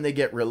is when they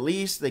get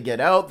released, they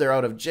get out, they're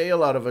out of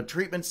jail, out of a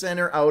treatment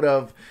center, out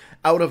of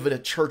a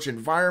church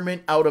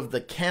environment, out of the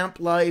camp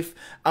life,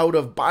 out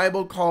of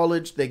Bible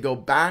college, they go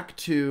back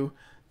to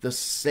the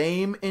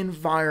same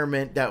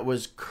environment that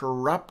was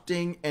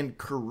corrupting and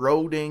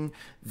corroding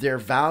their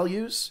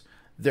values,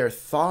 their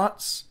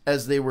thoughts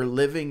as they were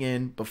living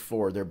in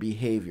before, their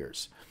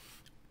behaviors.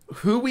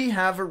 Who we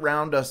have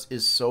around us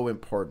is so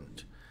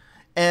important.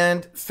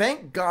 And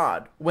thank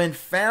God, when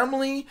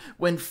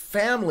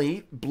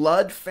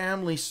blood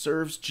family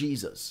serves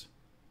Jesus,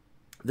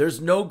 there's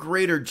no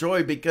greater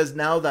joy, because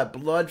now that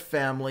blood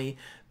family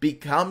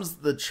becomes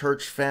the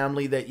church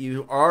family that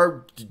you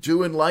are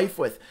doing life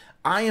with.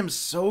 I am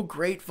so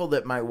grateful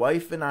that my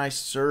wife and I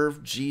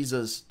serve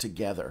Jesus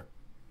together.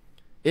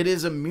 It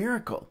is a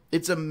miracle.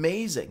 It's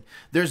amazing.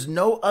 There's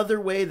no other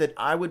way that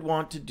I would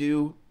want to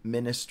do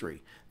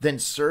ministry than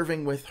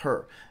serving with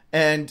her.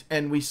 and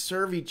we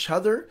serve each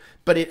other,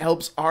 but it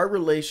helps our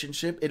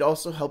relationship. It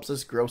also helps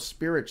us grow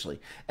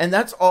spiritually. And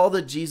that's all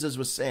that Jesus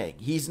was saying.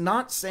 He's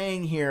not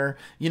saying here,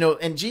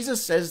 and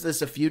Jesus says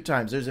this a few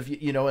times. There's a few,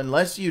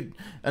 unless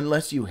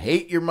you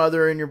hate your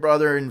mother and your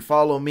brother and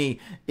follow me.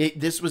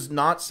 This was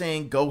not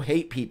saying go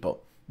hate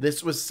people.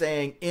 This was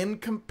saying in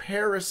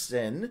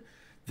comparison,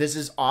 this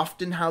is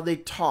often how they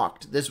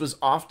talked. This was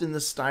often the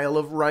style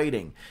of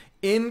writing.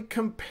 In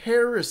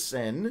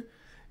comparison,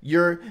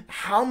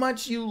 how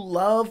much you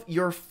love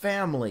your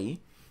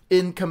family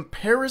in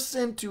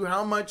comparison to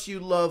how much you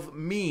love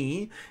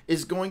me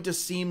is going to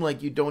seem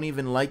like you don't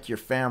even like your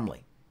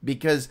family,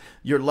 because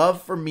your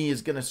love for me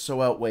is going to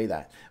so outweigh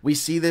that. We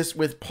see this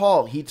with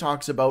Paul. He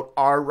talks about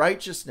our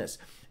righteousness,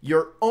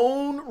 your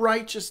own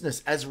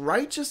righteousness, as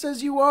righteous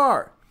as you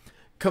are,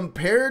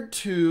 compared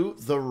to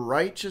the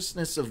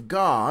righteousness of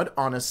God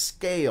on a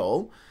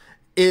scale,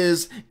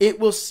 it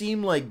will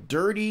seem like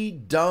dirty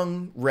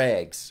dung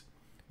rags.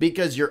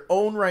 Because your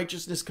own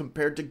righteousness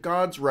compared to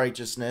God's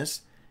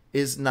righteousness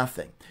is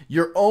nothing.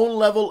 Your own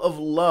level of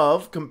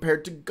love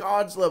compared to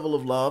God's level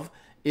of love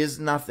is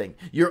nothing.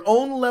 Your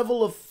own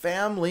level of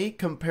family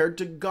compared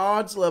to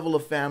God's level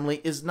of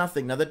family is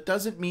nothing. Now, that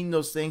doesn't mean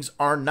those things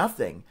are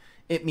nothing.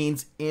 It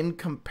means in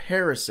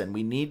comparison.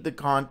 We need the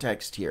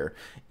context here.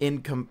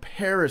 In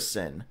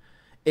comparison,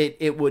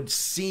 it would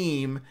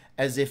seem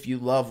as if you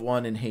love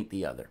one and hate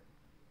the other,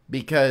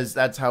 because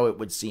that's how it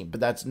would seem. But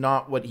that's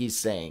not what he's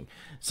saying.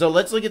 So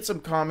let's look at some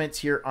comments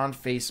here on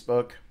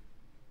Facebook.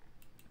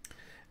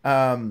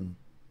 That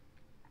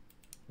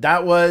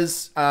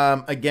was,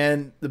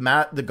 again,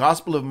 the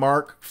Gospel of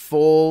Mark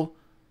full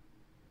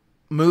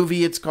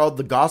movie. It's called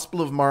The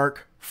Gospel of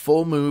Mark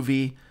full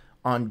movie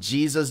on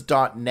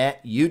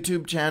Jesus.net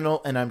YouTube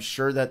channel, and I'm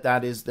sure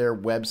that is their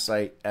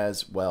website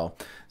as well.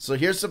 So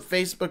here's some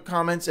Facebook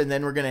comments, and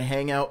then we're going to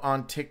hang out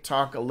on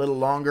TikTok a little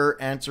longer,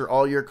 answer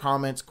all your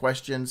comments,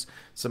 questions.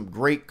 Some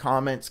great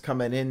comments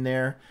coming in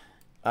there.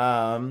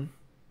 Morning,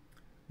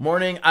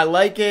 I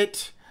like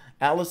it.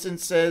 Allison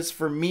says,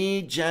 for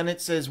me,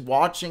 Janet says,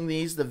 watching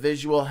these, the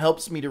visual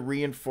helps me to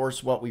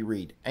reinforce what we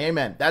read.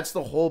 Amen. That's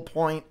the whole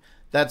point.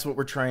 That's what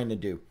we're trying to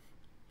do.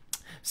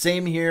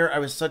 Same here. I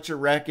was such a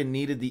wreck and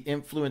needed the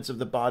influence of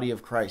the body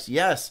of Christ.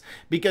 Yes,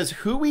 because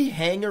who we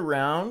hang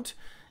around,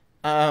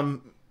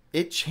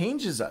 it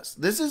changes us.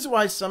 This is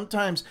why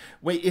sometimes,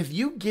 if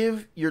you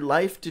give your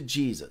life to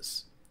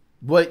Jesus,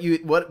 what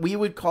we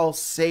would call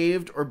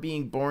saved or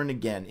being born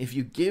again, if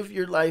you give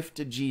your life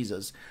to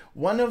Jesus,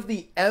 one of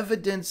the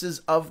evidences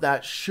of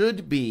that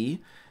should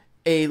be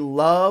a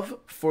love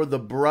for the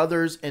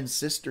brothers and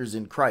sisters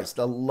in Christ,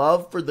 a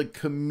love for the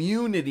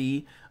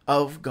community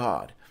of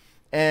God.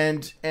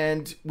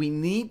 And we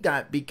need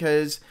that,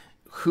 because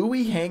who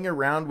we hang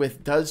around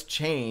with does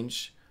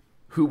change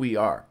who we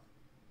are.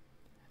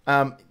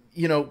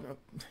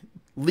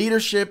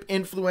 Leadership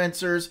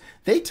influencers,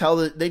 they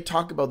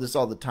talk about this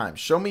all the time.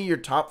 Show me your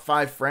top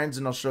 5 friends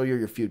and I'll show you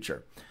your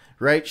future,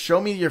 right? Show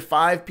me your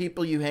 5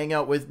 people you hang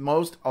out with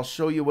most. I'll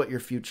show you what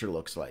your future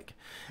looks like.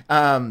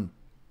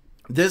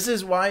 This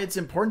is why it's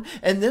important.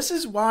 And this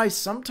is why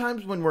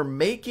sometimes when we're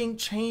making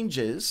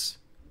changes,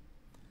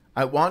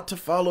 I want to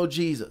follow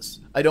Jesus.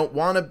 I don't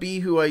want to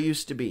be who I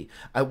used to be.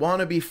 I want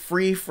to be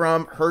free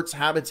from hurts,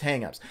 habits,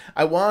 hangups.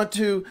 I want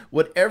to,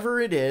 whatever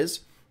it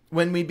is,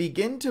 when we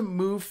begin to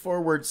move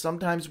forward,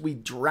 sometimes we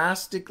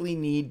drastically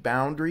need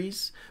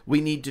boundaries. We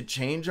need to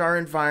change our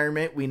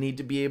environment. We need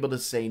to be able to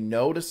say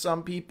no to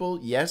some people,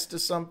 yes to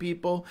some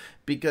people,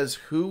 because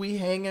who we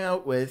hang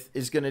out with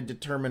is going to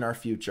determine our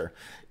future.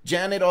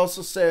 Janet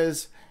also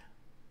says,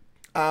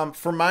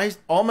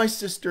 all my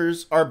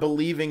sisters are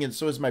believing, and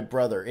so is my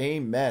brother.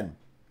 Amen.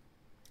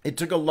 It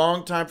took a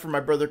long time for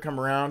my brother to come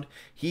around.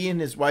 He and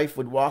his wife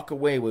would walk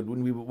away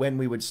when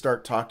we would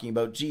start talking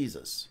about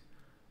Jesus.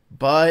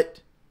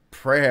 But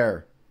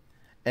prayer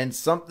and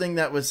something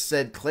that was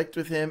said clicked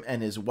with him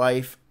and his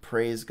wife.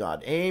 Praise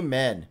God.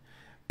 Amen.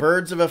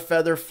 Birds of a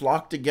feather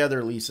flock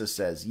together, Lisa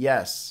says.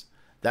 Yes,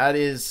 that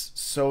is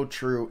so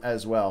true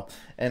as well.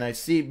 And I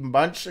see a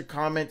bunch of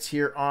comments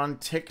here on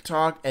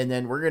TikTok, and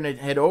then we're going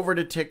to head over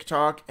to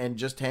TikTok and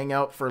just hang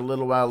out for a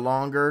little while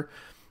longer.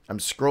 I'm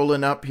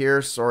scrolling up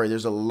here. Sorry,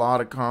 there's a lot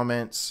of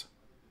comments.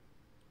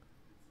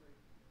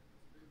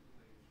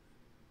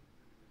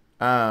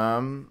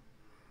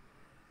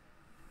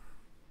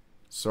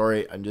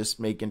 Sorry, I'm just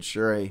making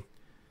sure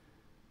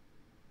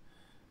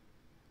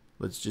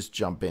let's just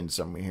jump in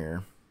somewhere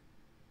here.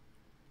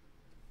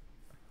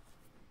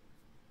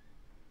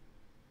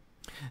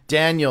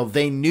 Daniel,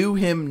 they knew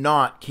him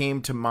not,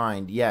 came to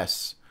mind.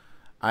 Yes,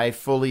 I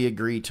fully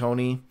agree,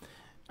 Tony.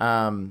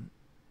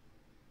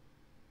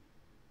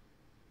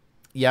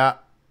 Yeah,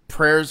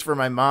 prayers for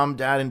my mom,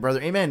 dad, and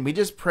brother. Amen. We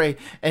just pray.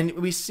 And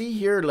we see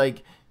here,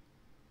 like,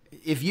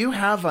 if you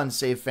have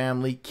unsaved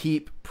family,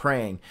 keep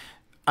praying.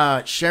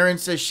 Sharon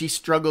says she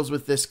struggles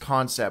with this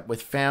concept,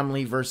 with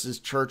family versus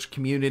church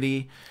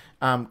community.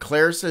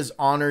 Claire says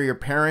honor your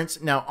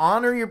parents. Now,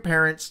 honor your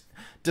parents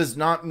does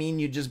not mean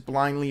you just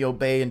blindly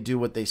obey and do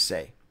what they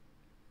say.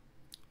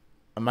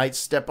 might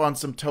step on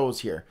some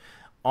toes here.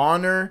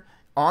 Honor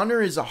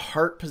is a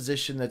heart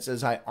position that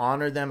says, I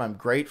honor them, I'm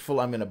grateful,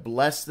 I'm going to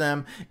bless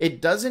them.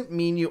 It doesn't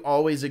mean you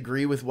always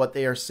agree with what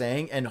they are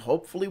saying, and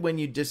hopefully when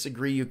you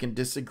disagree, you can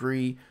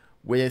disagree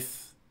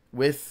with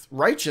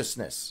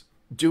righteousness,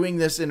 doing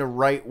this in a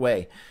right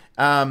way.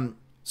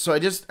 So I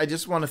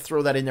just want to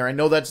throw that in there. I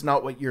know that's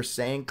not what you're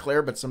saying,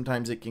 Claire, but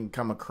sometimes it can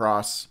come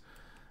across,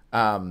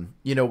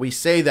 we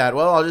say that,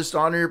 well, I'll just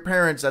honor your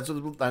parents. That's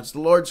the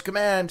Lord's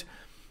command.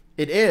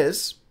 It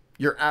is.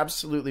 You're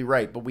absolutely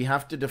right, but we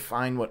have to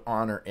define what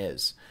honor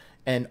is.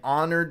 And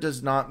honor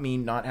does not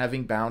mean not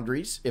having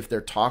boundaries if they're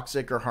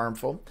toxic or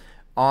harmful.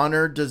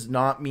 Honor does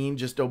not mean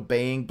just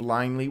obeying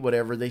blindly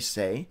whatever they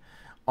say.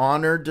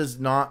 Honor does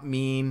not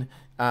mean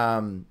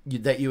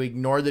that you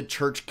ignore the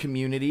church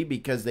community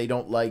because they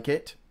don't like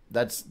it.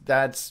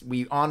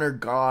 We honor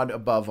God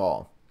above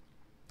all.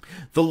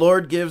 The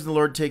Lord gives, the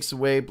Lord takes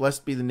away.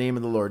 Blessed be the name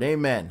of the Lord.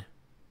 Amen.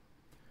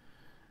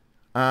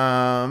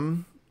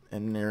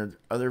 And there are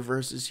other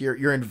verses here.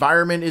 Your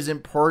environment is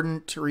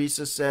important,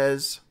 Teresa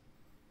says.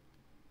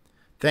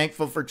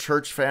 Thankful for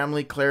church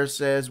family, Claire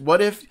says.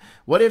 What if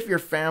your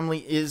family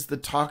is the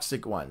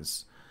toxic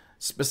ones,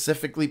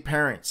 specifically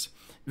parents?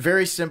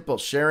 Very simple,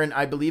 Sharon.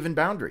 I believe in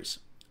boundaries.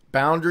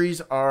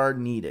 Boundaries are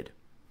needed.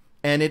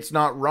 And it's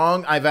not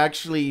wrong.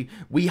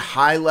 We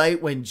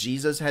highlight when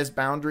Jesus has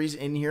boundaries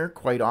in here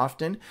quite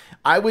often.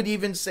 I would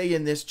even say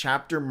in this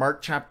chapter,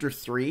 Mark chapter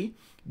 3,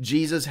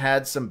 Jesus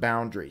had some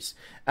boundaries.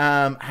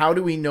 How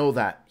do we know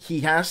that?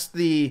 He asked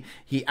the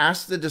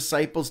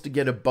disciples to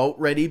get a boat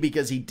ready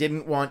because he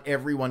didn't want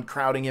everyone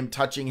crowding him,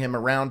 touching him,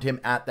 around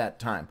him at that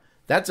time.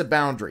 That's a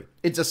boundary.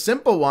 It's a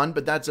simple one,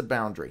 but that's a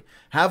boundary.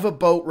 Have a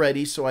boat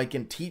ready so I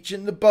can teach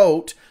in the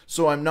boat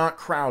so I'm not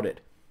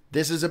crowded.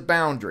 This is a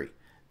boundary.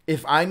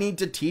 If I need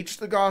to teach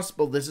the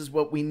gospel, this is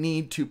what we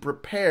need to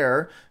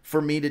prepare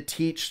for me to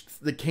teach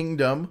the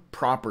kingdom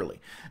properly.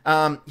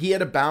 He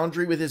had a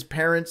boundary with his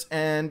parents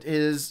and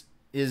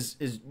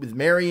with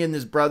Mary and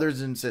his brothers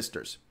and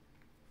sisters.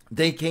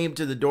 They came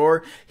to the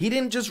door. He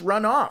didn't just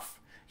run off.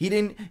 He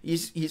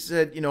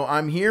said,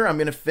 I'm here. I'm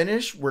going to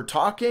finish. We're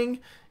talking.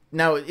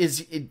 Now,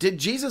 did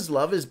Jesus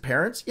love his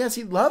parents? Yes,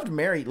 he loved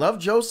Mary, he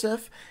loved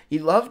Joseph, he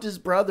loved his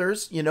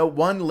brothers.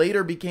 One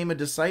later became a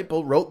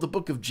disciple, wrote the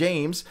book of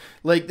James.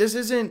 Like, this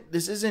isn't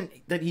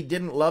that he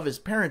didn't love his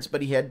parents,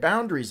 but he had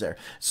boundaries there.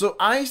 So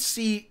I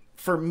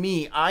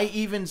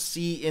even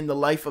see in the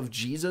life of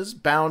Jesus,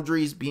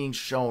 boundaries being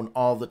shown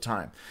all the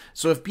time.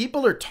 So if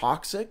people are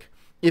toxic,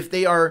 if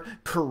they are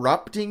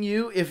corrupting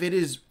you, if it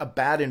is a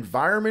bad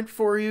environment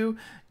for you,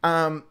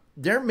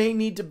 there may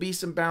need to be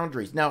some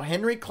boundaries. Now,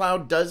 Henry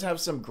Cloud does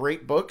have some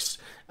great books,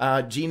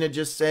 Gina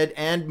just said,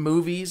 and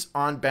movies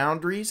on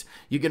boundaries.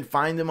 You can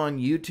find them on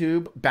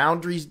YouTube.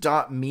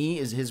 Boundaries.me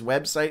is his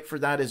website for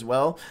that as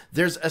well.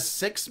 There's a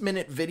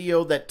 6-minute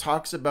video that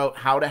talks about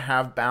how to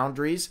have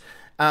boundaries.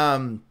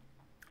 And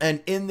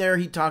in there,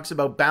 he talks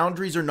about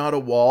boundaries are not a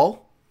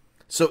wall.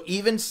 So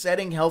even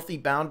setting healthy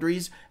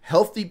boundaries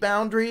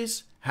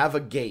have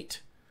a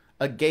gate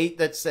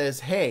that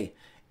says, hey,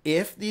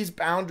 if these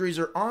boundaries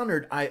are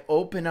honored, I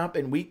open up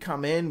and we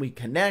come in, we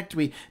connect.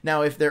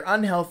 Now, if they're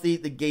unhealthy,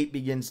 the gate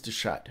begins to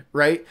shut,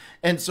 right?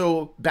 And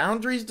so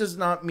boundaries does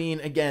not mean,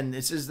 again,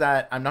 this is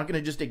that I'm not going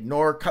to just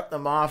ignore, cut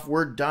them off,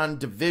 we're done,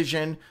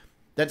 division.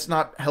 That's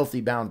not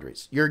healthy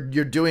boundaries. You're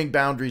doing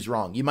boundaries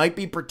wrong. You might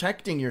be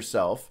protecting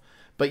yourself,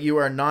 but you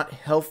are not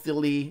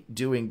healthily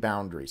doing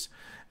boundaries.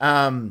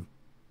 Teresa,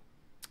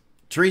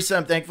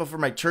 I'm thankful for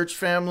my church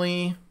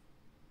family.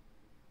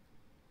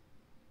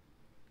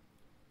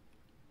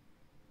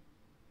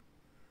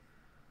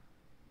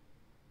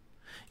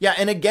 Yeah,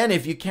 and again,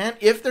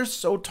 if they're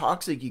so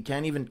toxic you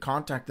can't even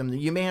contact them, then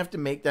you may have to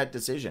make that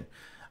decision.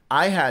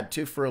 I had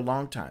to for a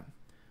long time.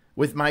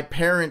 With my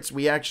parents,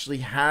 we actually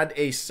had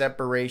a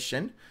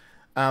separation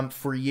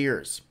for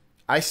years.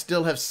 I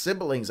still have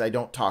siblings I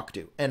don't talk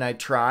to, and I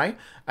try.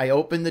 I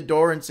open the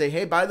door and say,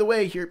 hey, by the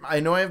way, here, I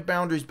know I have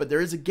boundaries, but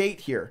there is a gate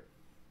here.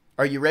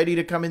 Are you ready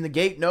to come in the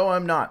gate? No,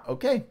 I'm not.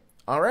 Okay,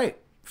 all right,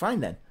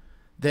 fine then.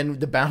 Then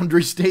the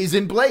boundary stays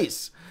in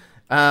place.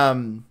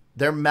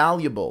 They're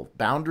malleable.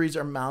 Boundaries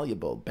are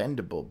malleable,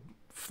 bendable,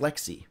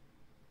 flexy.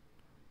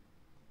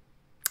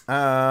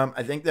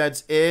 I think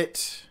that's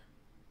it.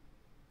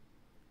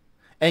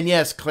 And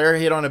yes, Claire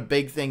hit on a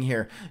big thing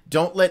here.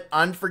 Don't let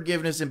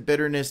unforgiveness and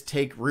bitterness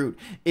take root.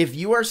 If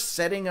you are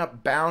setting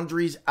up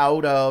boundaries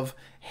out of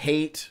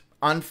hate,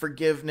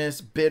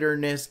 unforgiveness,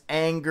 bitterness,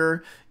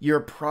 anger, you're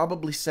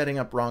probably setting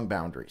up wrong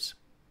boundaries.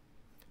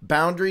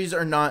 Boundaries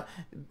are not...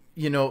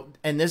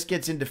 and this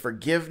gets into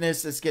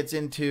forgiveness.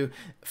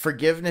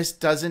 Forgiveness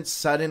doesn't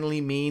suddenly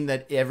mean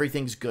that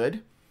everything's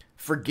good.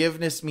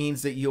 Forgiveness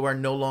means that you are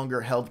no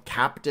longer held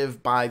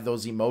captive by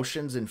those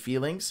emotions and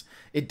feelings.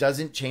 It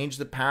doesn't change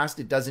the past.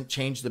 It doesn't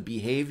change the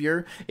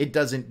behavior. It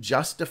doesn't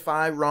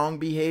justify wrong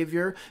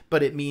behavior,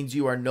 but it means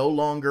you are no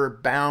longer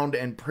bound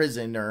and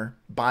prisoner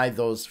by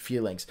those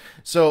feelings.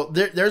 So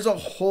there's a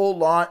whole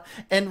lot.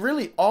 And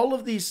really all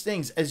of these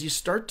things, as you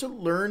start to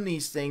learn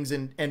these things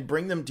and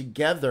bring them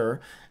together,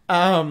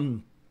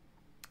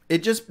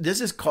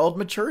 This is called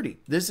maturity.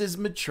 This is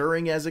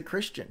maturing as a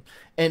Christian.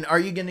 And are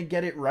you going to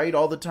get it right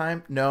all the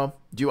time? No.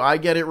 Do I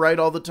get it right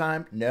all the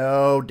time?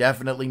 No,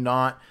 definitely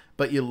not.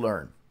 But you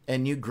learn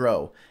and you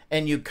grow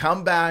and you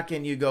come back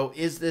and you go,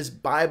 is this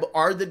Bible?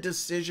 Are the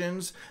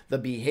decisions, the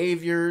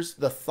behaviors,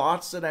 the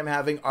thoughts that I'm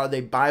having, are they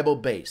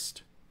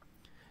Bible-based?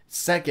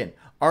 Second,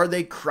 are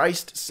they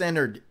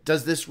Christ-centered?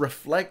 Does this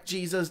reflect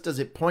Jesus? Does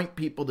it point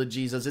people to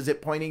Jesus? Is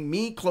it pointing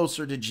me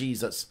closer to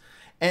Jesus?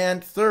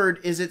 And third,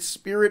 is it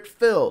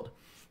Spirit-filled?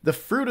 The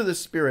fruit of the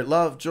Spirit,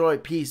 love, joy,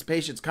 peace,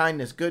 patience,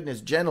 kindness,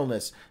 goodness,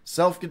 gentleness,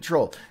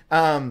 self-control.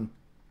 Am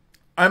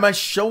I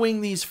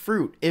showing these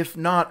fruit? If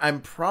not,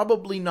 I'm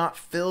probably not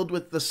filled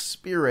with the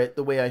Spirit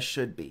the way I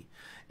should be.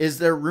 Is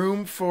there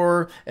room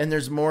for, and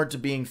there's more to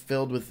being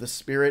filled with the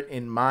Spirit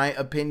in my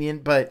opinion,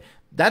 but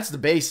that's the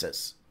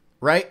basis,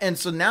 right? And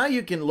so now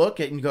you can look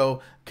at and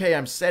go, okay,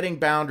 I'm setting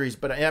boundaries,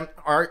 but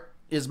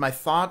is my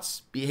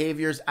thoughts,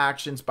 behaviors,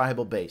 actions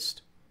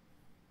Bible-based?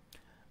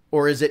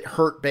 Or is it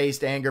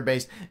hurt-based,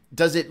 anger-based?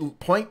 Does it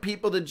point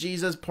people to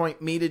Jesus,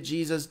 point me to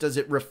Jesus? Does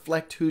it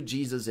reflect who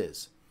Jesus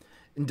is?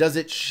 And does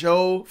it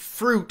show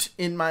fruit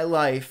in my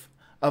life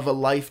of a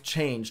life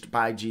changed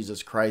by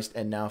Jesus Christ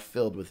and now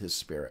filled with his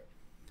Spirit?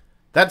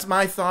 That's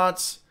my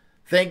thoughts.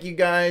 Thank you,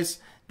 guys.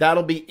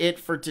 That'll be it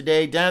for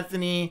today.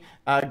 D'Anthony,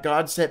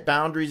 God set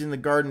boundaries in the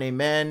garden.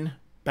 Amen.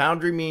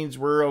 Boundary means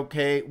we're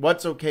okay.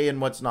 What's okay and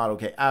what's not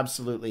okay.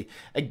 Absolutely.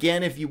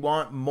 Again, if you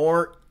want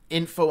more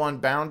info on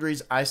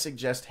boundaries, I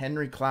suggest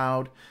Henry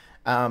Cloud,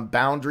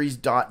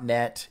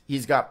 boundaries.net.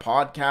 He's got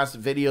podcasts,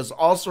 videos,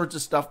 all sorts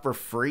of stuff for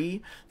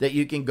free that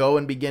you can go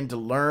and begin to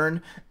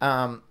learn.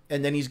 And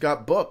then he's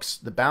got books,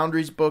 the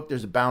Boundaries book.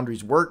 There's a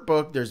Boundaries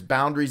workbook. There's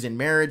Boundaries in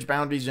Marriage,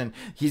 Boundaries, and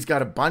he's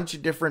got a bunch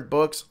of different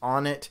books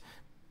on it.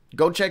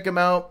 Go check him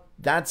out.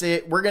 That's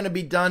it. We're going to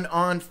be done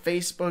on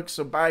Facebook.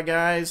 So bye,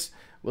 guys.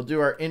 We'll do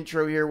our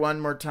intro here one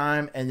more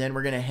time, and then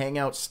we're going to hang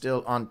out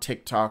still on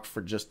TikTok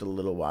for just a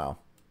little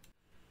while.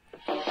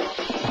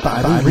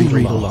 Bible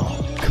Read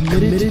Along,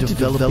 committed to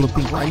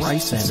developing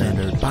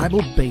Christ-centered,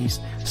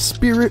 Bible-based,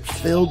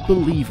 Spirit-filled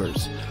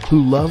believers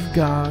who love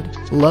God,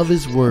 love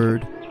His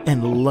Word,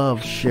 and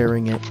love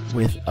sharing it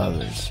with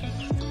others.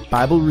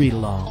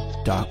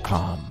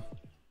 BibleReadAlong.com